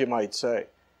judge, you might say.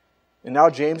 And now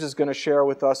James is going to share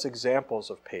with us examples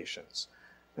of patience.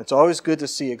 It's always good to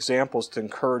see examples to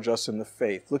encourage us in the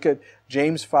faith. Look at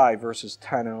James 5, verses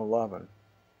 10 and 11.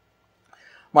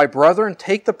 My brethren,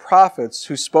 take the prophets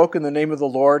who spoke in the name of the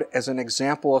Lord as an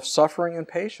example of suffering and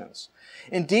patience.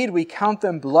 Indeed, we count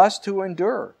them blessed who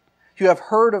endure. You have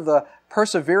heard of the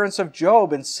perseverance of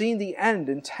Job and seen the end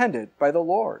intended by the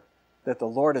Lord, that the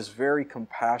Lord is very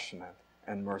compassionate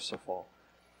and merciful.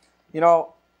 You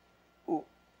know,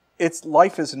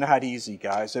 life is not easy,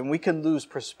 guys, and we can lose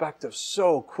perspective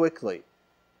so quickly.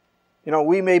 You know,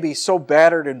 we may be so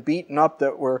battered and beaten up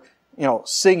that we're,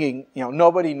 singing,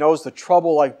 nobody knows the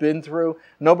trouble I've been through.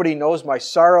 Nobody knows my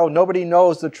sorrow. Nobody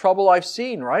knows the trouble I've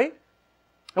seen, right?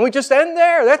 And we just end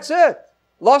there. That's it.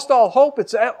 Lost all hope.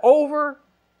 It's over.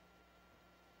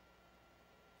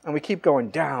 And we keep going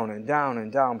down and down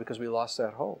and down because we lost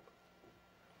that hope.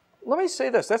 Let me say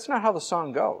this. That's not how the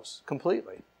song goes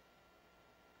completely.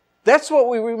 That's what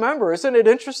we remember. Isn't it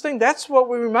interesting? That's what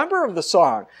we remember of the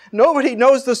song. Nobody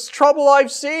knows the trouble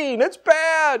I've seen. It's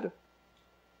bad.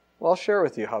 Well, I'll share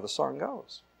with you how the song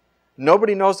goes.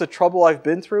 Nobody knows the trouble I've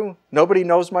been through. Nobody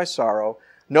knows my sorrow.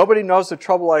 Nobody knows the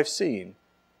trouble I've seen.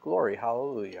 Glory,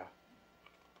 hallelujah.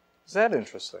 Is that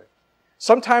interesting?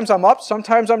 Sometimes I'm up,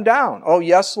 sometimes I'm down. Oh,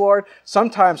 yes, Lord.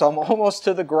 Sometimes I'm almost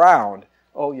to the ground.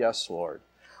 Oh, yes, Lord.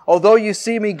 Although you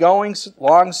see me going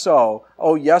long so,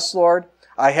 oh, yes, Lord,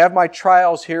 I have my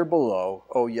trials here below.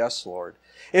 Oh, yes, Lord.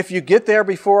 If you get there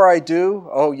before I do,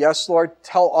 oh, yes, Lord,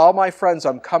 tell all my friends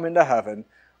I'm coming to heaven.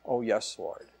 Oh, yes,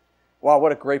 Lord. Wow,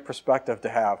 what a great perspective to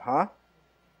have, huh?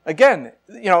 Again,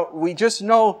 we just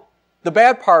know the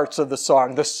bad parts of the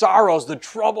song, the sorrows, the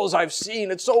troubles I've seen.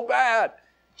 It's so bad.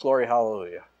 Glory,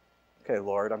 hallelujah. Okay,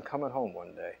 Lord, I'm coming home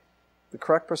one day. The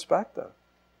correct perspective.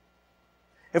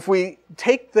 If we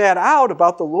take that out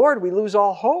about the Lord, we lose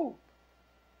all hope.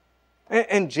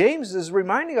 And James is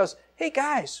reminding us, hey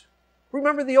guys,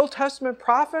 remember the Old Testament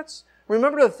prophets?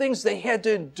 Remember the things they had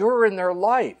to endure in their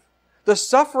life, the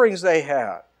sufferings they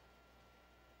had,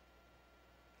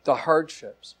 the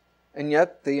hardships, and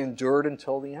yet they endured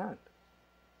until the end.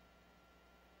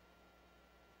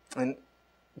 And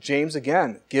James,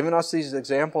 again, giving us these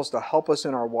examples to help us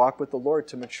in our walk with the Lord,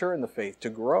 to mature in the faith, to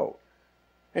grow.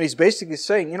 And he's basically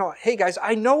saying, hey guys,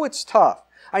 I know it's tough.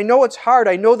 I know it's hard.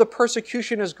 I know the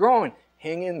persecution is growing.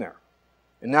 Hang in there.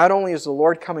 And not only is the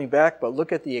Lord coming back, but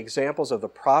look at the examples of the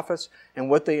prophets and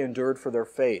what they endured for their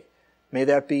faith. May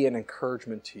that be an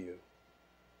encouragement to you.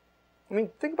 I mean,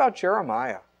 think about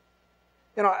Jeremiah.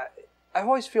 I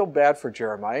always feel bad for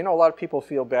Jeremiah. I know a lot of people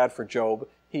feel bad for Job.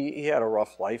 He had a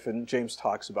rough life, and James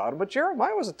talks about him. But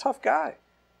Jeremiah was a tough guy.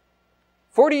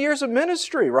 40 years of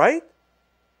ministry, right?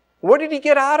 What did he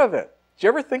get out of it? Did you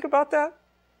ever think about that?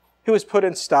 He was put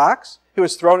in stocks. He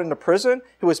was thrown into prison.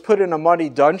 He was put in a muddy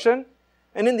dungeon.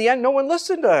 And in the end, no one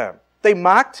listened to him. They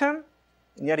mocked him,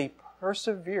 and yet he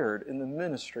persevered in the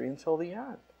ministry until the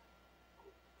end.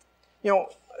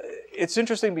 It's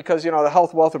interesting because, the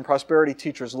health, wealth, and prosperity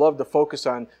teachers love to focus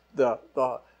on the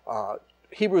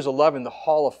Hebrews 11, the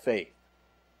hall of faith.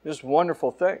 Just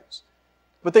wonderful things.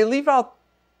 But they leave out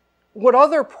what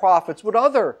other prophets, what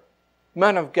other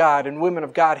men of God and women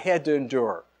of God had to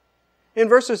endure. In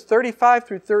verses 35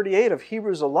 through 38 of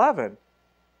Hebrews 11,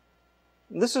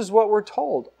 this is what we're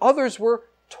told. Others were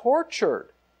tortured,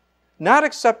 not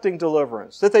accepting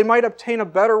deliverance, that they might obtain a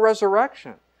better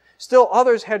resurrection. Still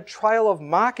others had trial of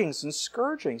mockings and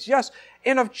scourgings, yes,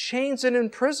 and of chains and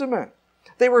imprisonment.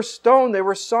 They were stoned, they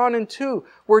were sawn in two,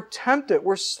 were tempted,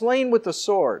 were slain with the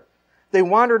sword. They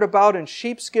wandered about in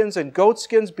sheepskins and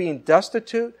goatskins, being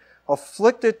destitute,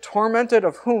 afflicted, tormented,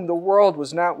 of whom the world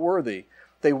was not worthy.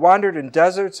 They wandered in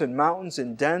deserts and mountains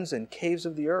and dens and caves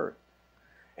of the earth.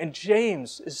 And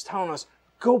James is telling us,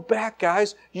 go back,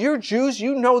 guys. You're Jews,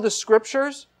 you know the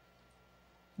Scriptures.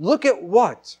 Look at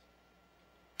what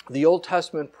the Old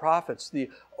Testament prophets, the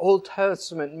Old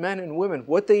Testament men and women,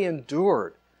 what they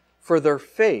endured for their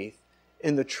faith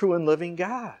in the true and living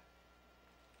God.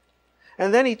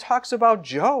 And then he talks about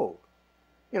Job,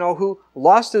 who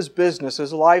lost his business,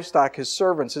 his livestock, his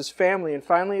servants, his family, and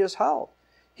finally his health.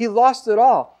 He lost it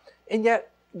all. And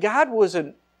yet God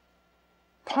wasn't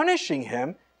punishing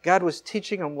him. God was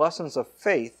teaching him lessons of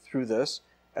faith through this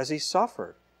as he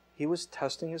suffered. He was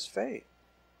testing his faith.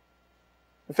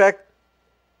 In fact,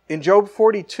 in Job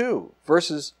 42,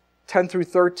 verses 10 through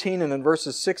 13, and then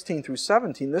verses 16 through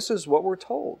 17, this is what we're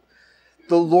told.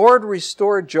 The Lord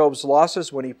restored Job's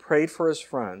losses when he prayed for his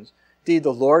friends. Indeed,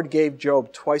 the Lord gave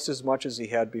Job twice as much as he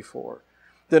had before.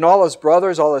 Then all his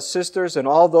brothers, all his sisters, and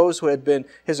all those who had been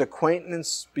his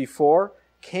acquaintance before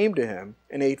came to him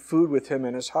and ate food with him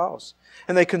in his house.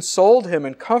 And they consoled him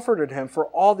and comforted him for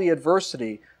all the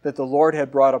adversity that the Lord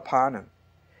had brought upon him.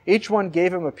 Each one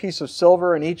gave him a piece of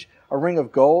silver and each a ring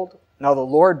of gold. Now the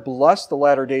Lord blessed the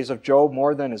latter days of Job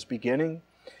more than his beginning.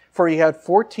 For he had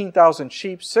 14,000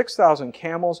 sheep, 6,000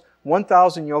 camels,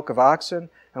 1,000 yoke of oxen,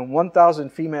 and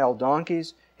 1,000 female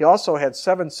donkeys. He also had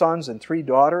 7 sons and 3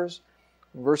 daughters.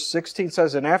 Verse 16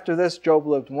 says, And after this Job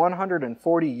lived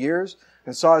 140 years,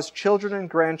 and saw his children and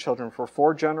grandchildren for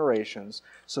 4 generations.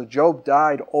 So Job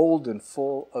died old and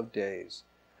full of days.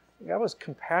 God was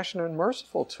compassionate and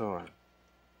merciful to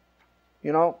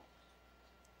him.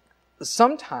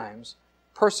 Sometimes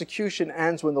persecution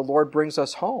ends when the Lord brings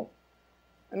us home.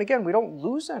 And again, we don't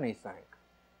lose anything.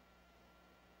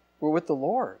 We're with the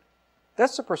Lord.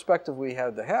 That's the perspective we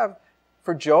have to have.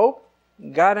 For Job,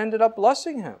 God ended up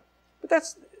blessing him. But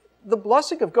that's the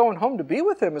blessing of going home to be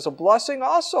with him is a blessing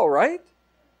also, right?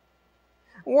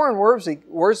 Warren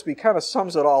Wiersbe kind of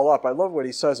sums it all up. I love what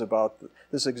he says about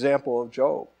this example of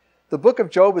Job. The book of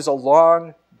Job is a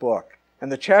long book,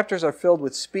 and the chapters are filled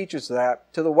with speeches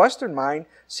that, to the Western mind,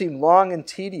 seem long and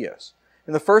tedious.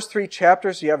 In the first 3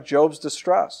 chapters, you have Job's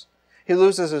distress. He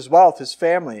loses his wealth, his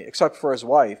family, except for his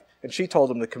wife, and she told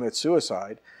him to commit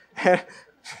suicide.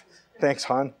 Thanks,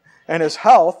 hon. And his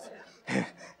health.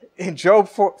 In Job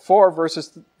 4,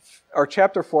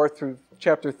 chapter 4 through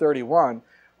chapter 31,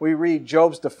 we read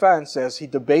Job's defense as he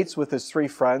debates with his 3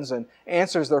 friends and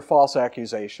answers their false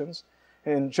accusations.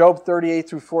 In Job 38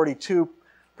 through 42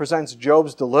 presents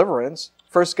Job's deliverance.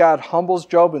 First, God humbles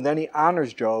Job, and then he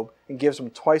honors Job and gives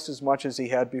him twice as much as he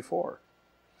had before.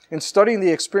 In studying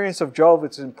the experience of Job,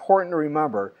 it's important to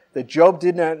remember that Job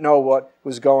did not know what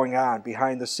was going on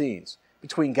behind the scenes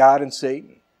between God and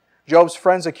Satan. Job's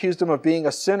friends accused him of being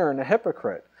a sinner and a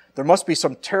hypocrite. There must be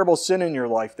some terrible sin in your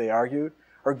life, they argued,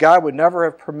 or God would never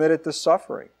have permitted this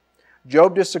suffering.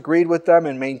 Job disagreed with them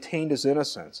and maintained his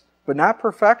innocence, but not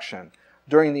perfection,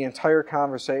 during the entire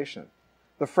conversation.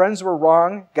 The friends were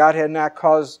wrong. God had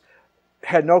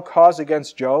no cause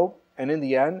against Job, and in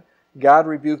the end, God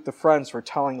rebuked the friends for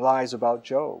telling lies about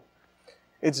Job.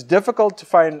 It's difficult to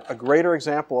find a greater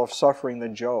example of suffering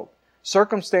than Job.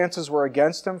 Circumstances were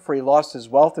against him, for he lost his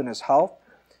wealth and his health.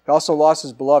 He also lost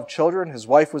his beloved children. His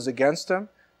wife was against him.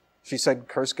 She said,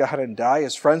 "Curse God and die."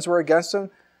 His friends were against him.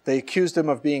 They accused him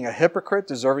of being a hypocrite,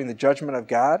 deserving the judgment of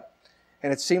God.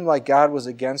 And it seemed like God was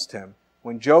against him.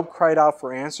 When Job cried out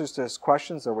for answers to his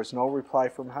questions, there was no reply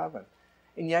from heaven.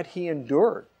 And yet he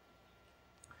endured.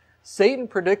 Satan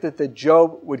predicted that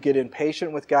Job would get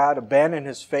impatient with God, abandon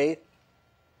his faith,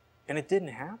 and it didn't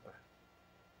happen.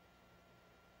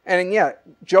 And yet,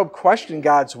 Job questioned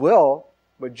God's will,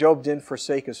 but Job didn't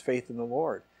forsake his faith in the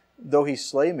Lord. Though he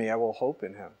slay me, I will hope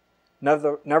in him.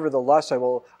 Nevertheless, I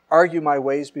will argue my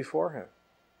ways before him.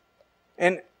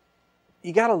 And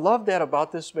you got to love that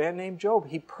about this man named Job.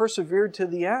 He persevered to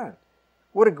the end.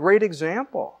 What a great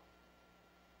example.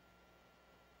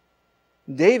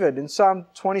 David in Psalm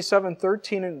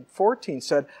 27:13 and 14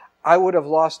 said, "I would have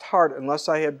lost heart unless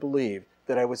I had believed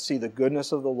that I would see the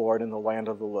goodness of the Lord in the land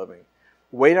of the living.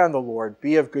 Wait on the Lord,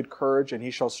 be of good courage, and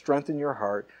he shall strengthen your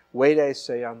heart. Wait, I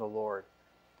say, on the Lord."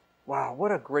 Wow,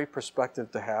 what a great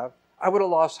perspective to have. I would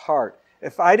have lost heart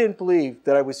if I didn't believe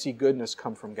that I would see goodness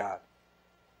come from God.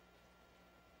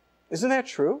 Isn't that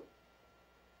true?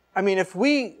 I mean, if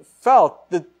we felt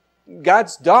that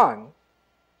God's done,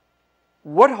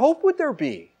 what hope would there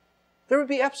be? There would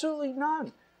be absolutely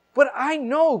none. But I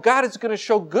know God is going to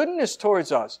show goodness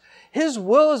towards us. His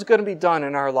will is going to be done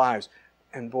in our lives.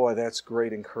 And boy, that's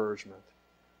great encouragement.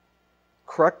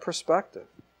 Correct perspective.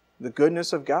 The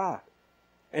goodness of God.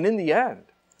 And in the end,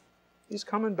 He's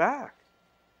coming back.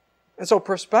 And so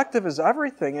perspective is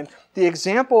everything. And the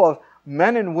example of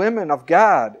men and women of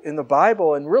God in the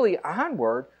Bible and really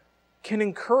onward can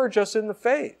encourage us in the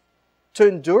faith to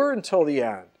endure until the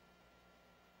end.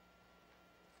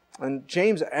 And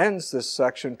James ends this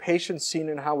section, patience seen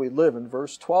in how we live, in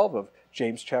verse 12 of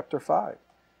James chapter 5.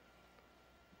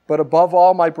 "But above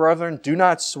all, my brethren, do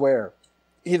not swear,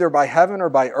 either by heaven or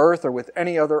by earth or with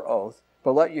any other oath,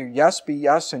 but let your yes be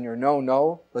yes and your no,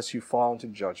 no, lest you fall into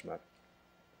judgment."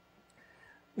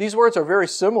 These words are very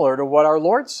similar to what our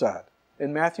Lord said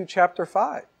in Matthew chapter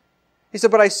 5. He said,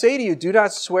 "But I say to you, do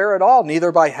not swear at all,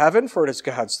 neither by heaven, for it is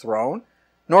God's throne,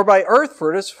 nor by earth,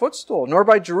 for it is footstool, nor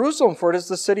by Jerusalem, for it is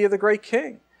the city of the great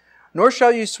King. Nor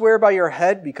shall you swear by your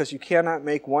head, because you cannot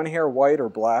make one hair white or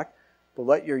black, but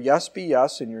let your yes be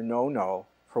yes and your no, no,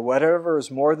 for whatever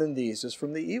is more than these is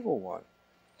from the evil one."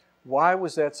 Why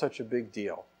was that such a big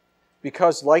deal?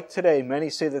 Because like today, many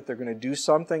say that they're going to do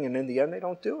something, and in the end they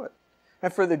don't do it.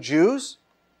 And for the Jews,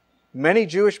 many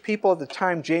Jewish people at the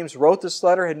time James wrote this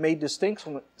letter had made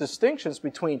distinctions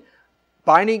between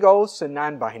binding oaths and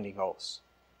non-binding oaths.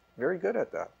 Very good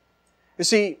at that. You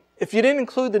see, if you didn't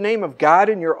include the name of God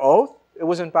in your oath, it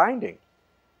wasn't binding.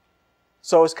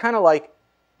 So it's kind of like,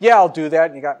 yeah, I'll do that,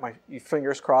 and you got your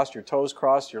fingers crossed, your toes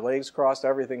crossed, your legs crossed,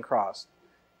 everything crossed.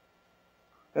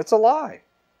 That's a lie.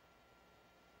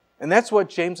 And that's what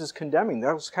James is condemning,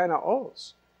 those kind of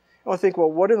oaths. And I think,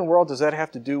 well, what in the world does that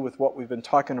have to do with what we've been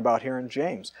talking about here in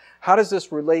James? How does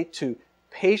this relate to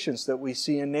patience that we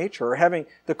see in nature, or having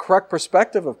the correct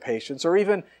perspective of patience, or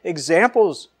even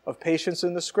examples of patience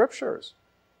in the Scriptures?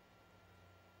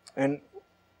 And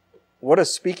what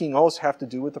does speaking oaths have to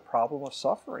do with the problem of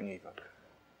suffering even?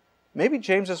 Maybe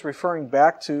James is referring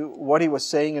back to what he was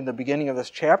saying in the beginning of this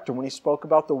chapter when he spoke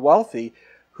about the wealthy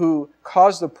who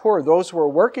caused the poor, those who were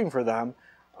working for them,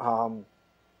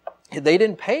 they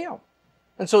didn't pay them.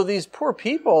 And so these poor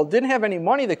people didn't have any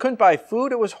money. They couldn't buy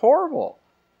food. It was horrible.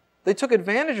 They took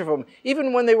advantage of them.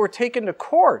 Even when they were taken to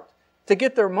court to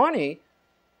get their money,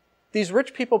 these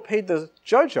rich people paid the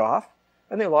judge off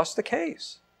and they lost the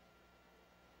case.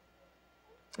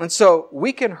 And so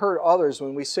we can hurt others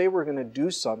when we say we're going to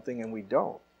do something and we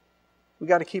don't. We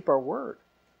got to keep our word.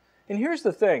 And here's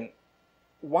the thing.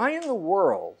 Why in the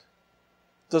world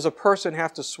does a person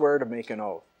have to swear to make an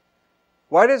oath?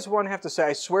 Why does one have to say,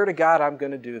 I swear to God I'm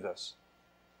going to do this?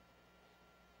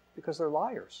 Because they're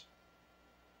liars.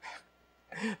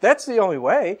 That's the only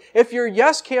way. If your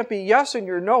yes can't be yes and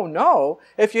your no, no,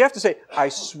 if you have to say, I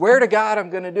swear to God I'm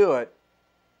going to do it,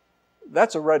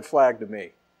 that's a red flag to me.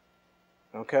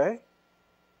 Okay?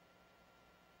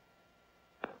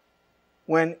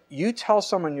 When you tell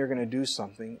someone you're going to do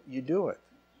something, you do it.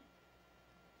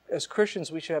 As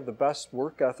Christians, we should have the best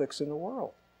work ethics in the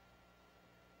world.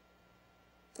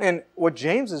 And what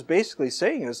James is basically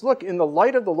saying is, look, in the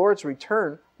light of the Lord's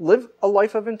return, live a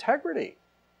life of integrity.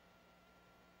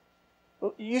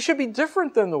 You should be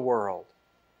different than the world,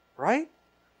 right?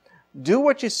 Do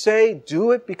what you say,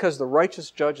 do it because the righteous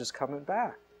judge is coming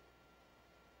back.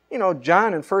 You know,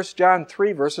 John in 1 John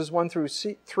 3, verses 1 through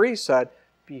 3 said,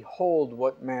 behold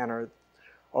what manner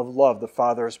of love the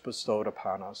Father has bestowed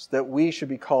upon us, that we should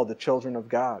be called the children of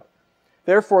God.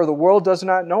 Therefore the world does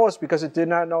not know us because it did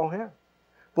not know Him.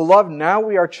 Beloved, now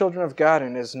we are children of God,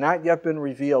 and it has not yet been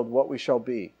revealed what we shall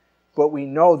be. But we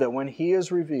know that when He is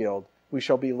revealed, we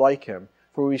shall be like Him,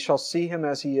 for we shall see Him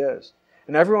as He is.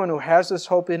 And everyone who has this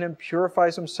hope in Him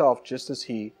purifies himself just as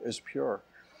He is pure.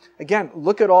 Again,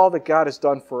 look at all that God has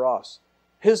done for us.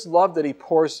 His love that He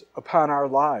pours upon our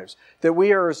lives, that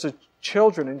we are His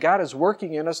children, and God is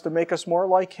working in us to make us more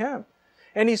like Him.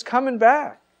 And He's coming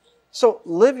back. So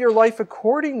live your life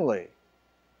accordingly.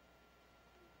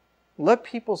 Let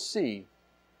people see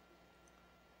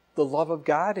the love of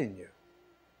God in you.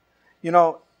 You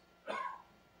know,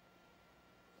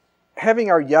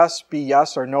 having our yes be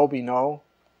yes, our no be no,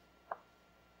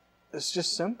 it's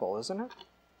just simple, isn't it?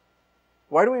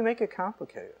 Why do we make it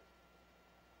complicated?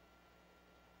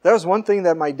 That was one thing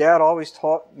that my dad always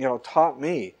taught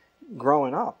me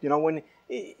growing up. When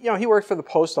he worked for the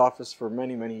post office for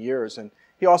many, many years, and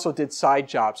he also did side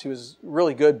jobs. He was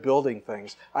really good building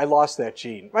things. I lost that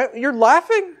gene. You're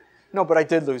laughing? No, but I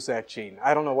did lose that gene.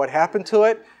 I don't know what happened to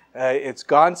it. It's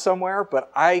gone somewhere,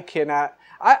 but I cannot.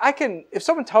 I can, if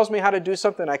someone tells me how to do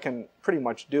something, I can pretty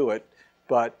much do it.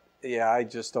 But yeah, I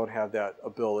just don't have that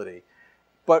ability.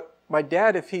 But my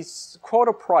dad, if he's quote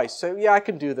a price, say, yeah, I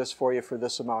can do this for you for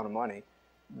this amount of money,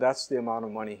 that's the amount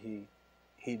of money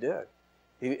he did.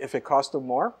 If it cost him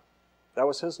more, that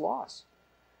was his loss.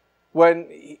 When,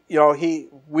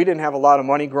 we didn't have a lot of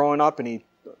money growing up, and he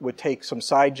would take some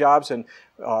side jobs, and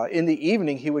in the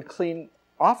evening he would clean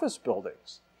office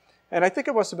buildings. And I think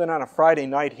it must have been on a Friday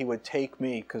night he would take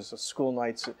me, because the school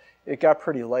nights, it got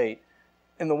pretty late.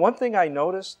 And the one thing I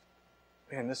noticed,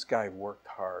 man, this guy worked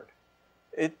hard.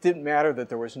 It didn't matter that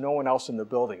there was no one else in the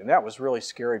building. And that was really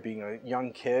scary, being a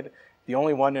young kid, the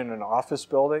only one in an office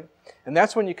building. And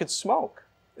that's when you could smoke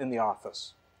in the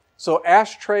office. So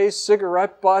ashtrays,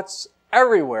 cigarette butts,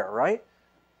 everywhere, right?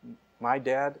 My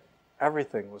dad,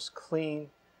 everything was clean.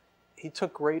 He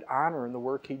took great honor in the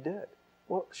work he did.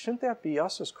 Well, shouldn't that be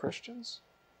us as Christians?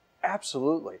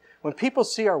 Absolutely. When people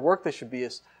see our work, they should be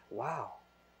wow.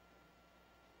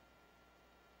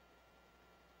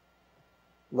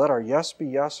 Let our yes be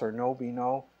yes, our no be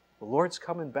no. The Lord's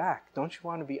coming back. Don't you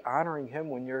want to be honoring Him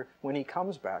when He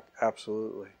comes back?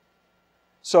 Absolutely.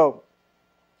 So,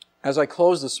 as I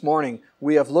close this morning,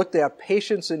 we have looked at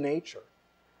patience in nature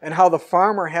and how the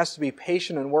farmer has to be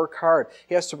patient and work hard.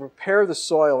 He has to prepare the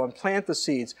soil and plant the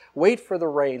seeds, wait for the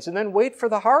rains, and then wait for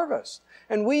the harvest.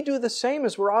 And we do the same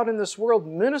as we're out in this world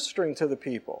ministering to the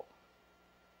people.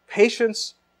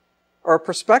 Patience, or a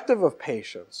perspective of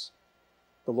patience.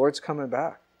 The Lord's coming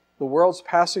back. The world's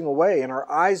passing away, and our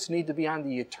eyes need to be on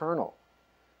the eternal.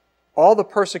 All the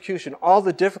persecution, all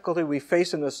the difficulty we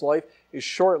face in this life is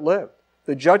short-lived.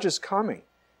 The judge is coming,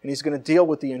 and He's going to deal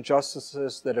with the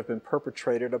injustices that have been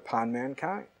perpetrated upon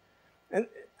mankind. And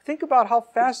think about how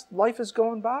fast life is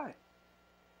going by.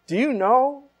 Do you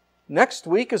know next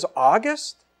week is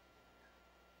August?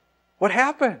 What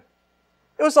happened?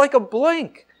 It was like a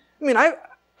blink. I mean,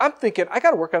 I'm thinking, I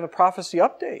got to work on the prophecy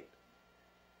update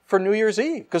for New Year's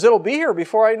Eve, because it'll be here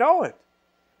before I know it.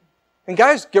 And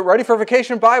guys, get ready for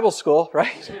Vacation Bible School,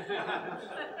 right?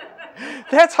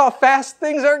 That's how fast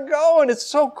things are going. It's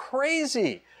so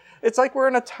crazy. It's like we're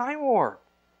in a time warp.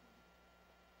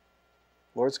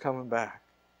 Lord's coming back.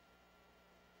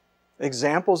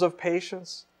 Examples of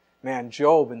patience. man,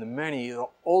 Job and the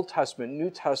Old Testament, New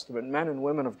Testament men and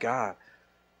women of God,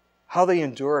 how they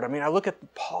endured. I mean, I look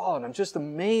at Paul and I'm just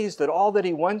amazed at all that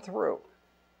he went through.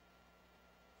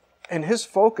 And his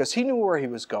focus, he knew where he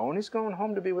was going. He's going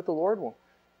home to be with the Lord.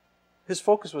 His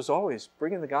focus was always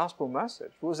bringing the gospel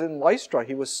message. He was in Lystra.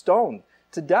 He was stoned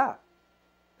to death.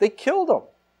 They killed him.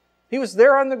 He was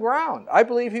there on the ground. I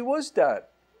believe he was dead.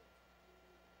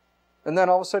 And then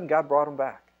all of a sudden, God brought him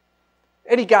back.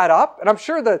 And he got up, and I'm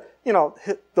sure that,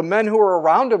 the men who were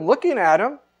around him looking at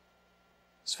him,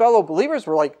 his fellow believers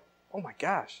were like, oh my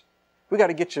gosh, we got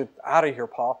to get you out of here,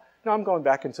 Paul. No, I'm going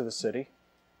back into the city.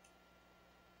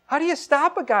 How do you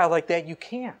stop a guy like that? You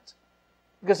can't.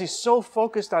 Because he's so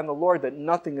focused on the Lord that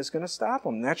nothing is going to stop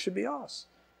him. And that should be us.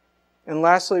 And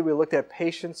lastly, we looked at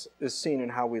patience is seen in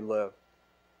how we live.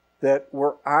 That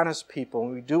we're honest people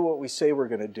and we do what we say we're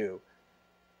going to do.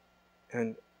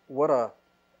 And what a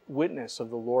witness of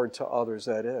the Lord to others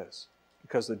that is.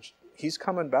 Because he's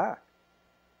coming back.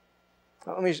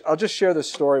 I'll just share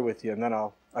this story with you and then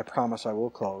I promise I will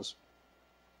close.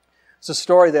 It's a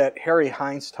story that Harry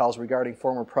Hines tells regarding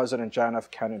former President John F.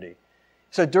 Kennedy. He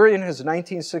said during his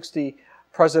 1960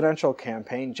 presidential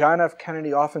campaign, John F.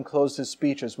 Kennedy often closed his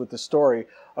speeches with the story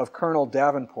of Colonel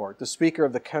Davenport, the Speaker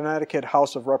of the Connecticut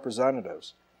House of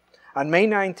Representatives. On May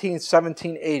 19,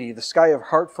 1780, the sky of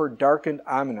Hartford darkened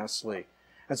ominously,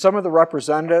 and some of the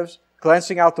representatives,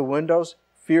 glancing out the windows,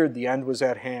 feared the end was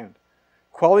at hand.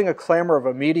 Quelling a clamor of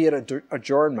immediate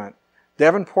adjournment,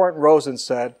 Davenport rose and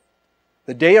said,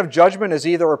 "The day of judgment is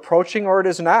either approaching or it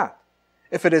is not.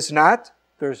 If it is not,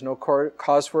 there is no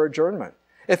cause for adjournment.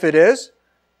 If it is,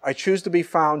 I choose to be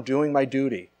found doing my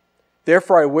duty.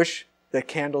 Therefore I wish that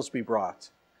candles be brought.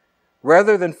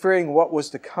 Rather than fearing what was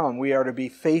to come, we are to be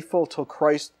faithful till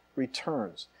Christ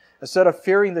returns. Instead of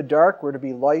fearing the dark, we're to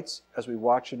be lights as we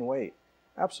watch and wait."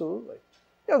 Absolutely.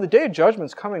 The day of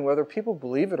judgment's coming whether people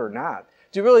believe it or not.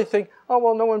 Do you really think, oh,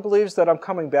 well, no one believes that I'm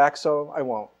coming back, so I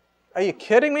won't? Are you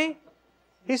kidding me?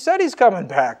 He said he's coming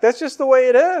back. That's just the way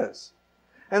it is.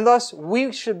 And thus,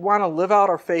 we should want to live out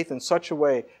our faith in such a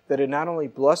way that it not only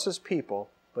blesses people,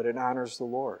 but it honors the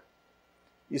Lord.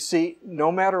 You see,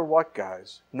 no matter what,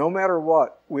 guys, no matter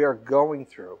what we are going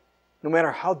through, no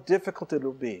matter how difficult it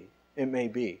may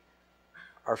be,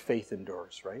 our faith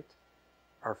endures, right?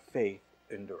 Our faith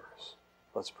endures.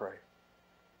 Let's pray.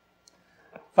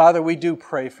 Father, we do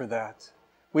pray for that.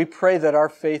 We pray that our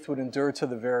faith would endure to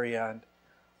the very end.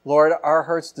 Lord, our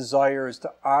heart's desire is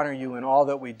to honor you in all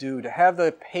that we do, to have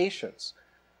the patience,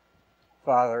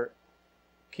 Father,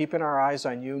 keeping our eyes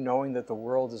on you, knowing that the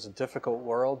world is a difficult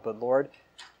world, but Lord,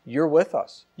 you're with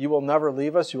us. You will never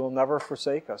leave us. You will never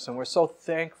forsake us. And we're so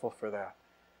thankful for that.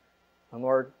 And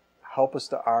Lord, help us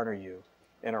to honor you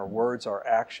in our words, our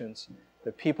actions,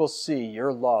 that people see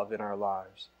your love in our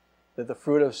lives, that the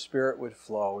fruit of the Spirit would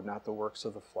flow, not the works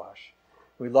of the flesh.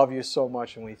 We love you so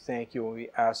much and we thank you and we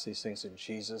ask these things in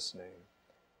Jesus' name.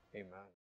 Amen.